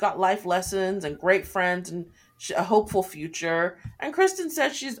that she got life lessons and great friends and a hopeful future. And Kristen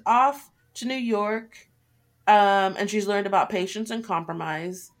says she's off to New York, and she's learned about patience and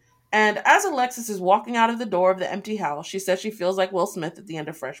compromise. And as Alexis is walking out of the door of the empty house, she says she feels like Will Smith at the end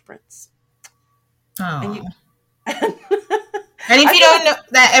of Fresh Prince. Oh. And, and if you don't know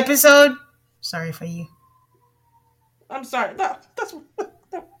that episode, sorry for you. I'm sorry. That's.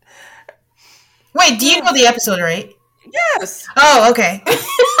 Wait, do you know the episode, right? Yes. Oh, okay.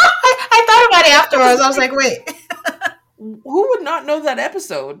 I thought about it afterwards. I was like, wait. Who would not know that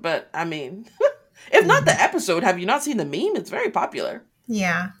episode? But, I mean, if not the episode, have you not seen the meme? It's very popular.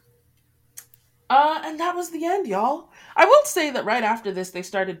 Yeah. And that was the end, y'all. I will say that right after this, they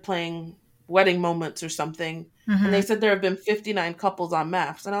started playing wedding moments or something. Mm-hmm. And they said there have been 59 couples on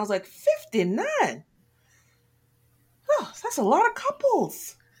MAFS. And I was like, 59? Oh, that's a lot of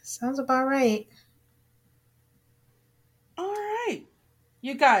couples. Sounds about right. All right.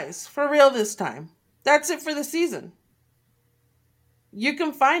 You guys, for real this time. That's it for the season. You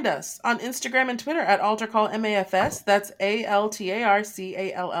can find us on Instagram and Twitter at AltarCallMAFS. That's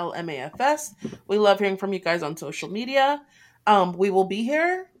ALTARCALLMAFS. We love hearing from you guys on social media. We will be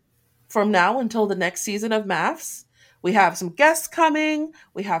here from now until the next season of MAFS. We have some guests coming.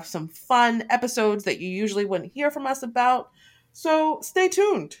 We have some fun episodes that you usually wouldn't hear from us about. So stay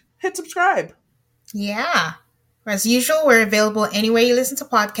tuned. Hit subscribe. Yeah. As usual, we're available anywhere you listen to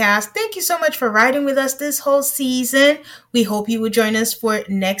podcasts. Thank you so much for riding with us this whole season. We hope you will join us for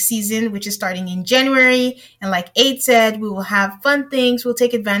next season, which is starting in January. And like Aid said, we will have fun things. We'll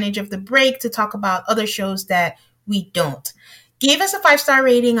take advantage of the break to talk about other shows that we don't. Give us a 5-star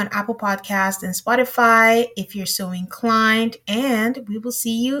rating on Apple Podcasts and Spotify if you're so inclined. And we will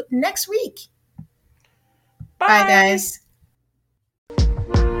see you next week. Bye, Bye guys.